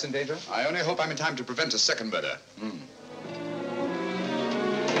Brisson's life's in danger? I only hope I'm in time to prevent a second murder.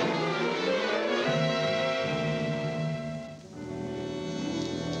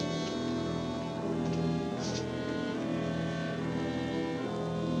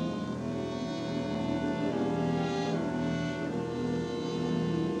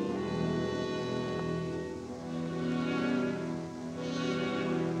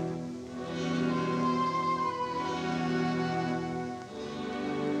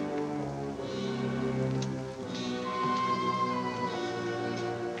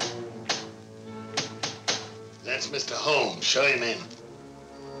 That's Mr. Holmes. Show him in.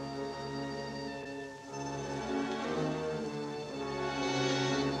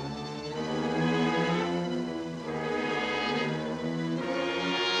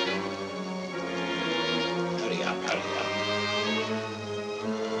 Hurry up, hurry up.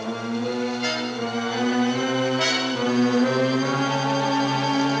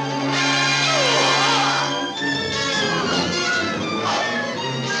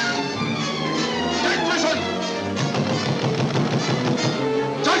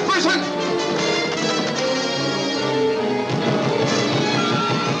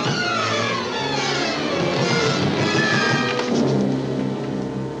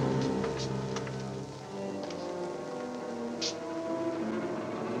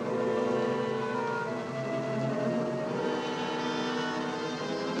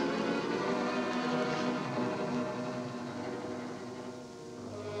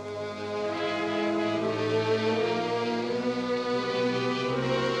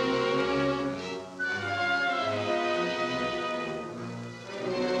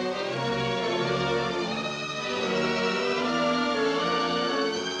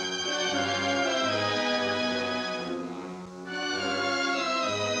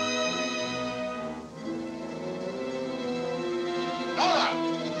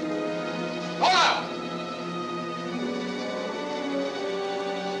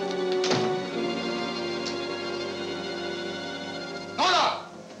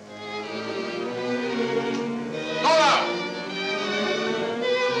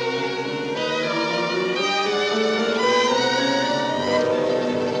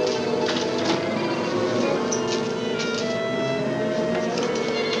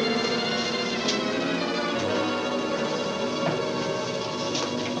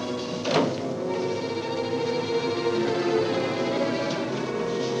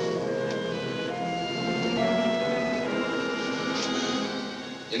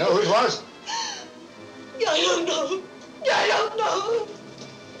 You know who it was? I don't know. I don't know.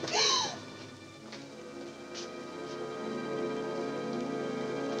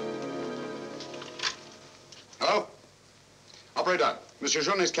 Hello? Operator, Monsieur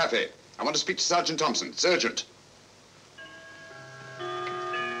Journet's cafe. I want to speak to Sergeant Thompson. It's urgent.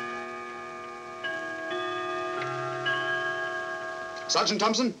 Sergeant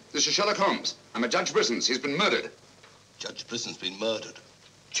Thompson, this is Sherlock Holmes. I'm at Judge Brisson's. He's been murdered. Judge Brisson's been murdered.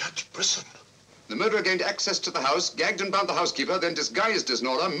 Judge Brisson? The murderer gained access to the house, gagged and bound the housekeeper, then disguised as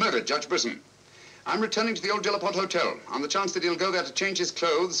Nora, murdered Judge Brisson. I'm returning to the old Delaporte Hotel on the chance that he'll go there to change his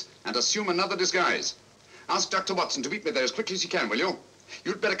clothes and assume another disguise. Ask Dr. Watson to meet me there as quickly as he can, will you?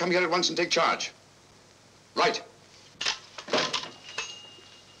 You'd better come here at once and take charge. Right.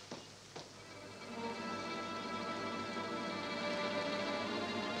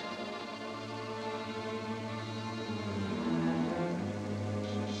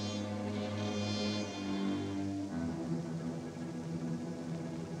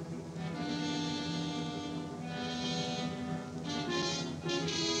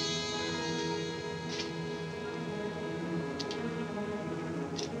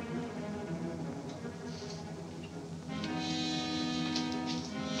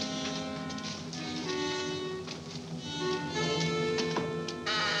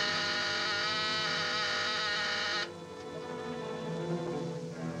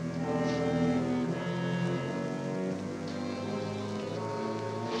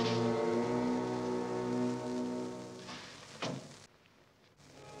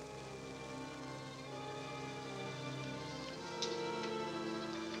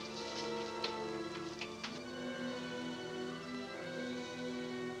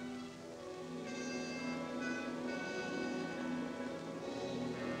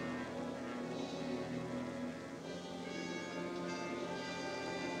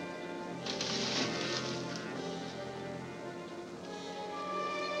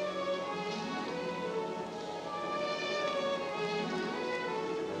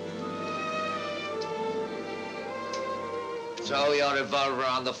 Throw your revolver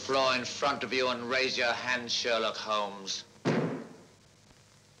on the floor in front of you and raise your hand, Sherlock Holmes.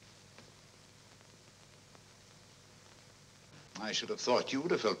 I should have thought you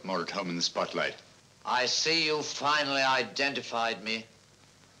would have felt more at home in the spotlight. I see you finally identified me.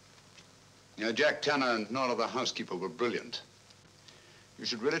 You know, Jack Tanner and Nora, the housekeeper, were brilliant. You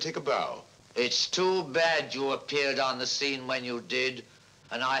should really take a bow. It's too bad you appeared on the scene when you did,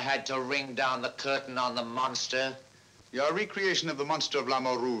 and I had to ring down the curtain on the monster. Your recreation of the monster of La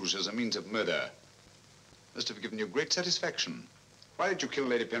Mort Rouge as a means of murder must have given you great satisfaction. Why did you kill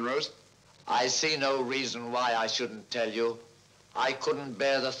Lady Penrose? I see no reason why I shouldn't tell you. I couldn't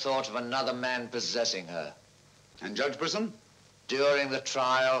bear the thought of another man possessing her. And Judge Brisson? During the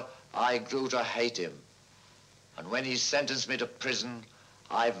trial, I grew to hate him. And when he sentenced me to prison,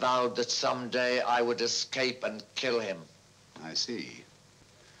 I vowed that someday I would escape and kill him. I see.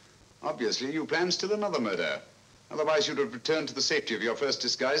 Obviously, you planned still another murder. Otherwise, you'd have returned to the safety of your first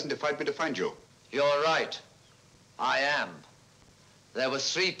disguise and defied me to find you. You're right. I am. There were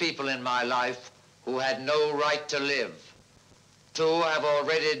 3 people in my life who had no right to live. 2 have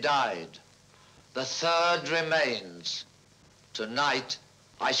already died. The 3rd remains. Tonight,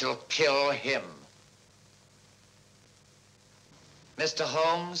 I shall kill him. Mr.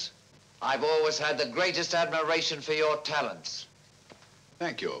 Holmes, I've always had the greatest admiration for your talents.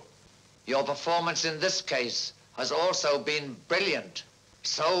 Thank you. Your performance in this case has also been brilliant.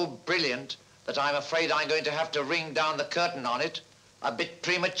 So brilliant that I'm afraid I'm going to have to ring down the curtain on it a bit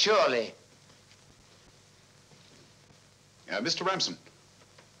prematurely. Mr. Ramson,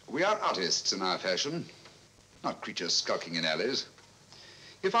 we are artists in our fashion, not creatures skulking in alleys.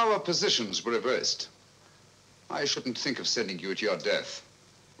 If our positions were reversed, I shouldn't think of sending you to your death,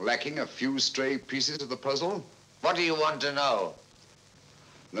 lacking a few stray pieces of the puzzle. What do you want to know?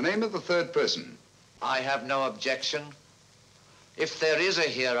 The name of the 3rd person. I have no objection. If there is a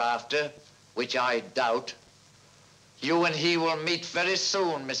hereafter, which I doubt, you and he will meet very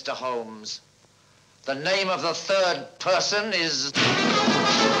soon, Mr. Holmes. The name of the 3rd person is...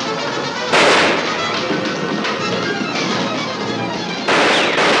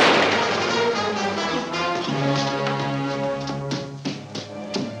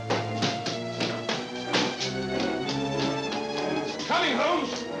 Coming,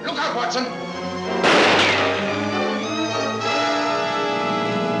 Holmes! Look out, Watson!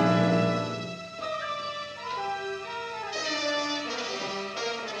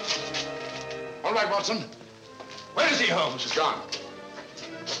 All right, Watson. Where is he, Holmes? He's gone.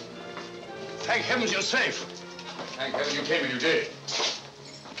 Thank heavens you're safe. Thank heaven you came and you did.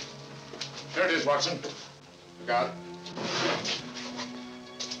 There it is, Watson. Got it.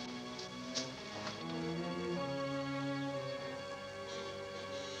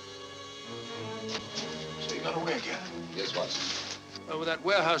 So you got away again? Yes, Watson. Over that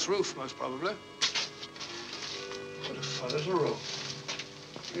warehouse roof, most probably. What a fun little room.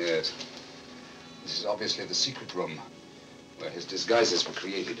 Yes. This is obviously the secret room where his disguises were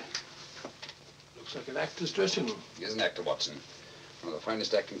created. Looks like an actor's dressing room. He is an actor, Watson. One of the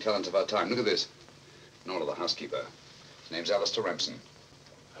finest acting talents of our time. Look at this. Nor the housekeeper. His name's Alistair Ransom.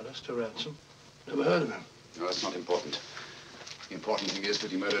 Alistair Ransom? Never heard of him. No, that's not important. The important thing is that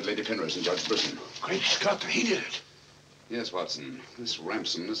he murdered Lady Penrose and Judge Brisson. Great Scott, he did it. Yes, Watson. This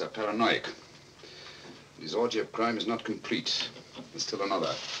Ransom is a paranoiac. His orgy of crime is not complete. There's still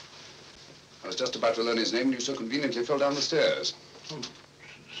another. I was just about to learn his name when you so conveniently fell down the stairs. Oh,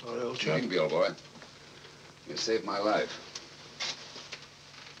 sorry, old chap. You can be, old boy. You saved my life.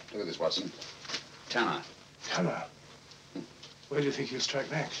 Look at this, Watson. Tanner. Tanner? Where do you think he'll strike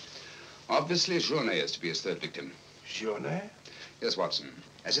next? Obviously, Journet is to be his third victim. Journet? Yes, Watson.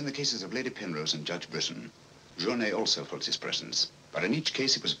 As in the cases of Lady Penrose and Judge Brisson, Journet also felt his presence. But in each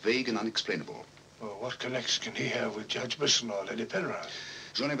case, it was vague and unexplainable. Well, what connection can he have with Judge Brisson or Lady Penrose?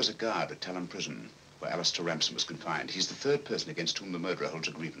 Journet was a guard at Talon Prison, where Alistair Ransom was confined. He's the third person against whom the murderer holds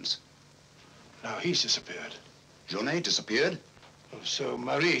a grievance. Now he's disappeared. Journet disappeared? Oh, so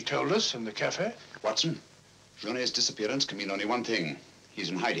Marie told us in the cafe? Watson, Journet's disappearance can mean only one thing. He's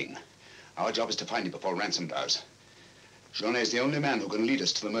in hiding. Our job is to find him before Ransom does. Journet is the only man who can lead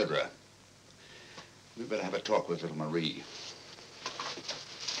us to the murderer. We'd better have a talk with little Marie.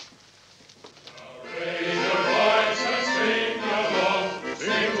 Raise your voice and sing along,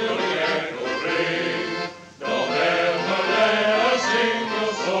 sing till the echo ring. Don't ever let a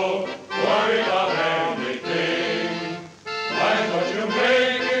single soul worry about anything. Find what you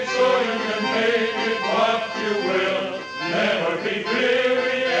make it so you can make it what you will. Never be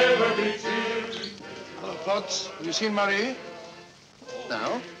weary, ever be cheery. Hello, Potts. Have you seen Marie?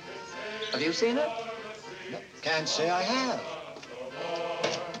 No. Have you seen her? No, can't say I have.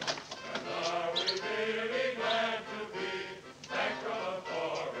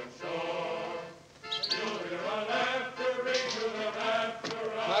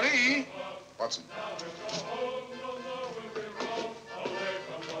 Marie? Watson.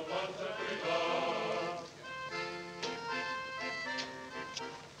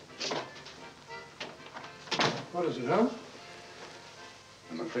 What is it, huh?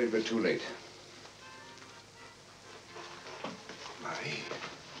 I'm afraid we're too late. Marie.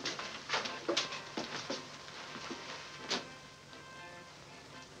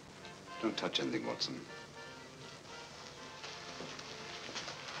 Don't touch anything, Watson.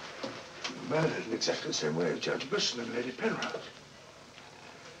 Murdered in exactly the same way as Judge Brisson and Lady Penrose.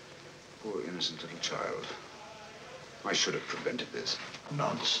 Poor innocent little child. I should have prevented this.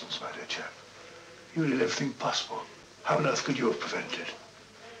 Nonsense, my dear chap. You did everything possible. How on earth could you have prevented it?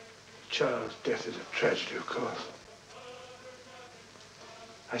 The child's death is a tragedy, of course.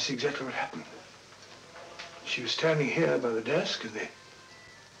 I see exactly what happened. She was standing here by the desk, and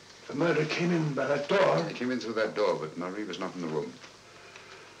the murderer came in by that door. He came in through that door, but Marie was not in the room.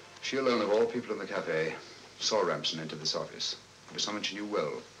 She alone, of all people in the cafe, saw Ransom enter this office. It was someone she knew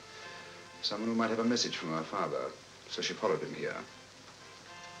well. Someone who might have a message from her father. So she followed him here.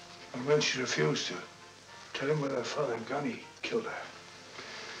 And when she refused to tell him where her father had gone, he killed her.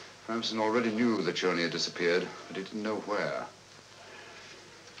 Ransom already knew that Journey had disappeared, but he didn't know where.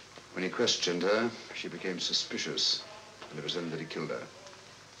 When he questioned her, she became suspicious, and it was then that he killed her.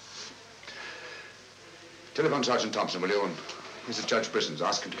 Telephone Sergeant Thompson, will you? And here's the Judge Brisson's.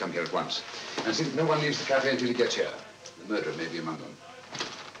 Ask him to come here at once. And see that no one leaves the cafe until he gets here. The murderer may be among them.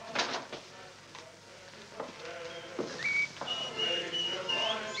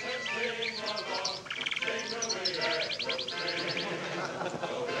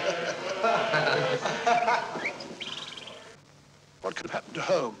 What could have happened to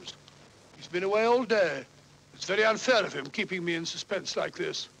Holmes? He's been away all day. It's very unfair of him keeping me in suspense like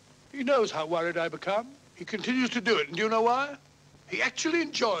this. He knows how worried I become. He continues to do it, and do you know why? He actually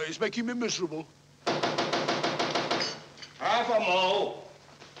enjoys making me miserable. Half a mo.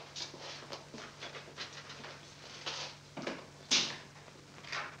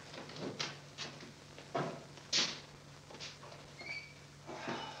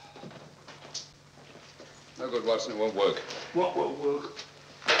 No good, Watson. It won't work. What won't work?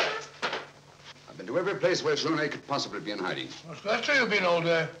 I've been to every place where Journey could possibly be in hiding. That's where you've been all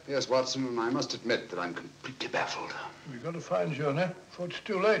day. Yes, Watson, and I must admit that I'm completely baffled. We've got to find Journey before it's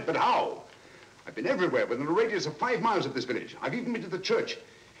too late. But how? I've been everywhere within a radius of 5 miles of this village. I've even been to the church.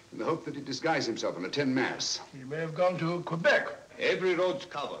 in the hope that he'd disguise himself and attend Mass. He may have gone to Quebec. Every road's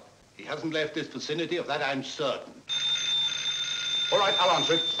covered. He hasn't left this vicinity, of that I'm certain. All right, I'll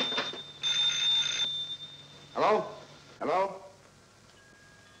answer it. Hello? Hello?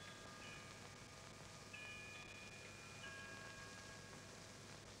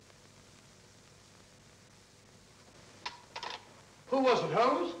 Who was it,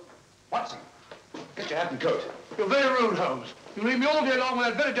 Holmes? Watson, get your hat and coat. You're very rude, Holmes. You leave me all day long with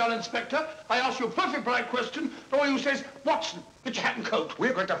that very dull inspector. I ask you a perfect polite question, and all you say is, Watson, get your hat and coat.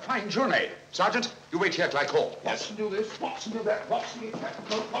 We're going to find Journey. Sergeant, you wait here till I call. Watson, do this. Watson, do that. Watson, get your hat and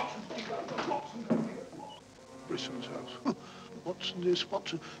coat. Watson, speak up. Watson, do that. Brisson's house. Watson, this,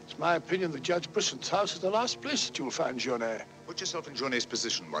 Watson. It's my opinion that Judge Brisson's house is the last place that you'll find Journey. Put yourself in Journey's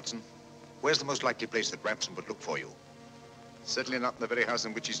position, Watson. Where's the most likely place that Ransom would look for you? Certainly not in the very house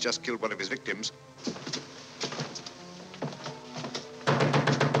in which he's just killed one of his victims.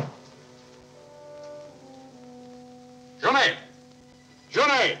 Journey!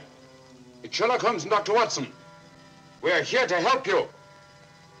 Journey! It's Sherlock Holmes and Dr. Watson. We're here to help you. I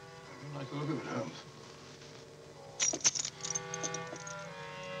don't like the look of it, Holmes.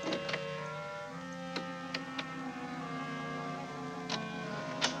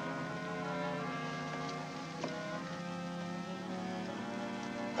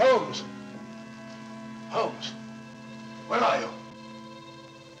 Holmes! Holmes! Where are you?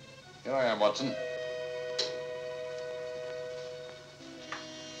 Here I am, Watson.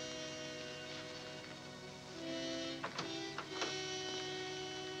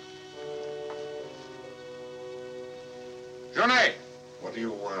 Journey! What do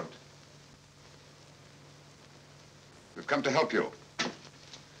you want? We've come to help you.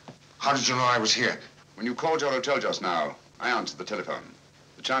 How did you know I was here? When you called your hotel just now, I answered the telephone.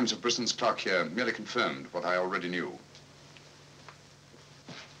 The chimes of Brisson's clock here merely confirmed what I already knew. You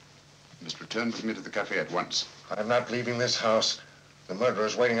must return with me to the cafe at once. I'm not leaving this house. The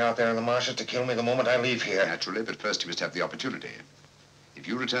murderer's waiting out there in the marshes to kill me the moment I leave here. Naturally, but first he must have the opportunity. If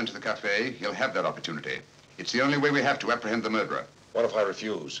you return to the cafe, he'll have that opportunity. It's the only way we have to apprehend the murderer. What if I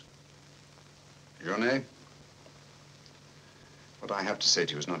refuse? Journey, what I have to say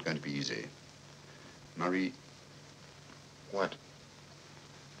to you is not going to be easy. Marie... What?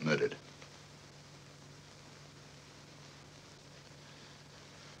 Murdered.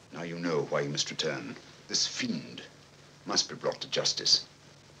 Now you know why you must return. This fiend must be brought to justice.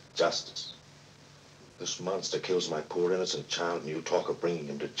 Justice? This monster kills my poor innocent child, and you talk of bringing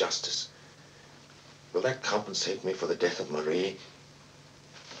him to justice. Will that compensate me for the death of Marie?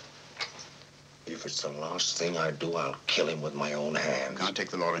 If it's the last thing I do, I'll kill him with my own hands. You can't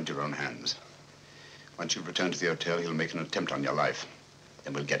take the law into your own hands. Once you've returned to the hotel, he'll make an attempt on your life.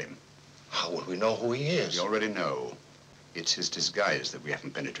 Then we'll get him. How will we know who he is? We already know. It's his disguise that we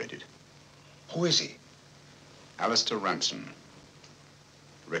haven't penetrated. Who is he? Alistair Ransom.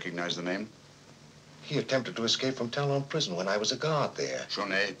 Recognize the name? He attempted to escape from Talon prison when I was a guard there.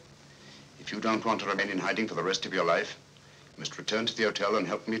 Journey, if you don't want to remain in hiding for the rest of your life, you must return to the hotel and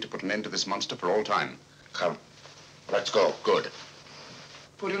help me to put an end to this monster for all time. Come. Let's go. Good.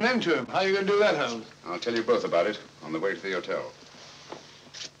 Put an end to him. How are you going to do that, Holmes? I'll tell you both about it on the way to the hotel.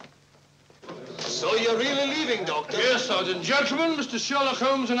 So you're really leaving, Doctor? Yes, Sergeant. Gentlemen, Mr. Sherlock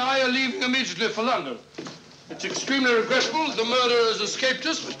Holmes and I are leaving immediately for London. It's extremely regrettable that the murderer has escaped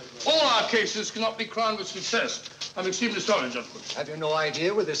us, but all our cases cannot be crowned with success. I'm extremely sorry, gentlemen. Have you no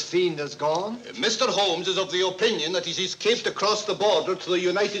idea where this fiend has gone? Mr. Holmes is of the opinion that he's escaped across the border to the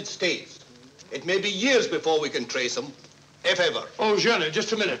United States. It may be years before we can trace him, if ever. Oh, Jenny,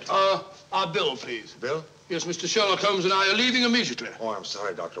 just a minute. Our bill, please. Bill? Yes, Mr. Sherlock Holmes and I are leaving immediately. Oh, I'm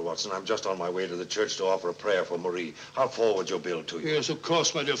sorry, Dr. Watson. I'm just on my way to the church to offer a prayer for Marie. I'll forward your bill to you. Yes, of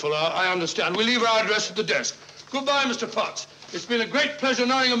course, my dear fellow. I understand. We'll leave our address at the desk. Goodbye, Mr. Potts. It's been a great pleasure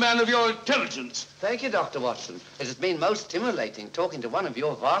knowing a man of your intelligence. Thank you, Dr. Watson. It has been most stimulating talking to one of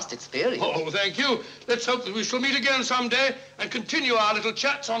your vast experience. Oh, thank you. Let's hope that we shall meet again someday and continue our little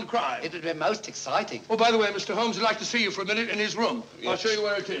chats on crime. It would be most exciting. Oh, by the way, Mr. Holmes would like to see you for a minute in his room. Yes. I'll show you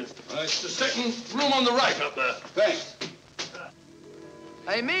where it is. It's the second room on the right up there. Thanks.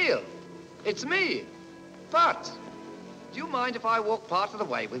 Hey, Neil. It's me. Potts. Do you mind if I walk part of the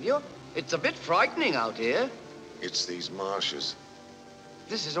way with you? It's a bit frightening out here. It's these marshes.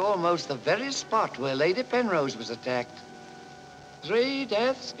 This is almost the very spot where Lady Penrose was attacked. 3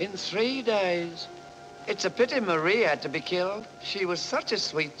 deaths in 3 days. It's a pity Marie had to be killed. She was such a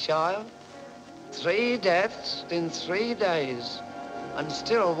sweet child. 3 deaths in 3 days. And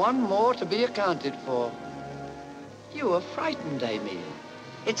still one more to be accounted for. You were frightened, Emil.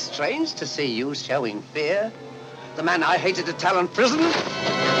 It's strange to see you showing fear. The man I hated at Talon prison.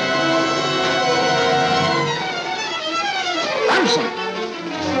 Ramson!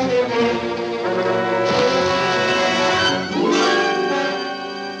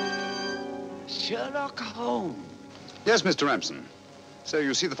 Sherlock Holmes. Yes, Mr. Ramson. So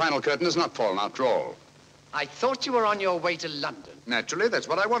you see the final curtain has not fallen after all. I thought you were on your way to London. Naturally, that's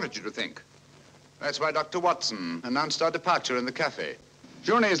what I wanted you to think. That's why Dr. Watson announced our departure in the cafe.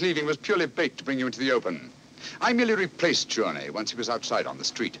 Journey's leaving was purely bait to bring you into the open. I merely replaced Journey once he was outside on the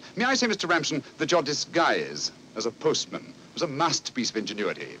street. May I say, Mr. Ramson, that your disguise as a postman was a masterpiece of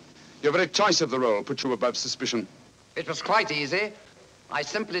ingenuity. Your very choice of the role put you above suspicion. It was quite easy. I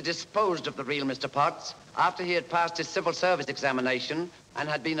simply disposed of the real Mr. Potts after he had passed his civil service examination and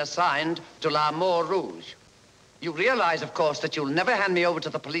had been assigned to La Moor Rouge. You realize, of course, that you'll never hand me over to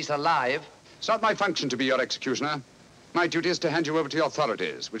the police alive. It's not my function to be your executioner. My duty is to hand you over to the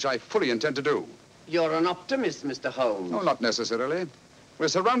authorities, which I fully intend to do. You're an optimist, Mr. Holmes. No, not necessarily. We're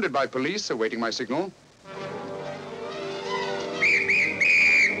surrounded by police awaiting my signal.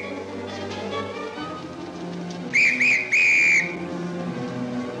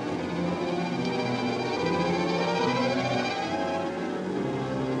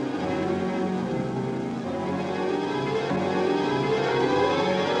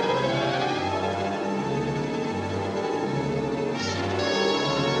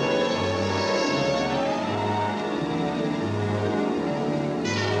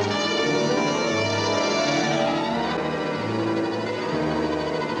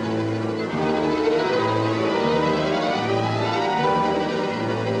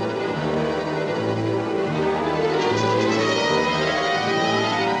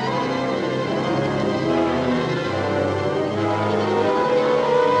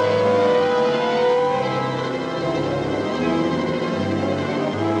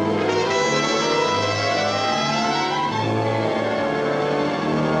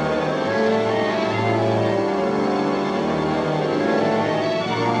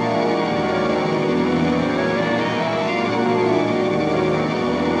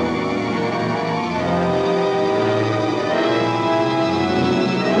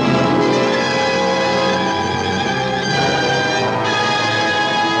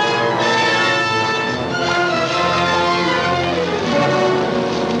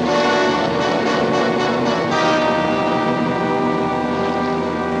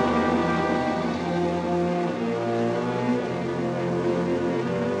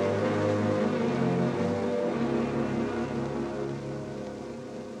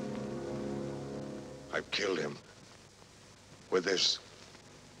 This.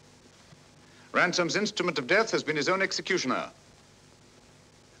 Ransom's instrument of death has been his own executioner.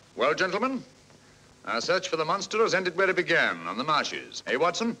 Well, gentlemen, our search for the monster has ended where it began, on the marshes. Eh,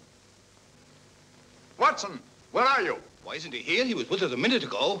 Watson? Watson, where are you? Why isn't he here? He was with us a minute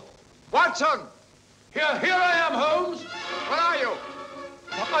ago. Watson! Here I am, Holmes. Where are you?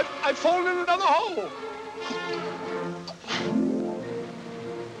 I've fallen in another hole.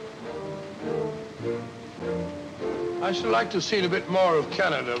 I should like to have seen a bit more of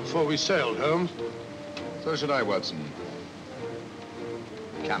Canada before we sailed, Holmes. So should I, Watson.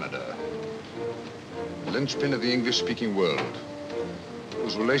 Canada. The linchpin of the English-speaking world,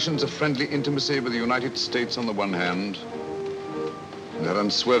 whose relations of friendly intimacy with the United States on the one hand, and their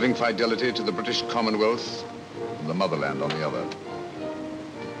unswerving fidelity to the British Commonwealth and the motherland on the other.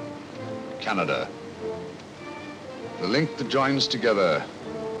 Canada. The link that joins together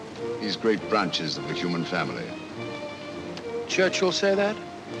these great branches of the human family. Churchill say that?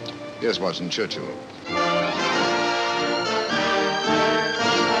 Yes, Watson, Churchill.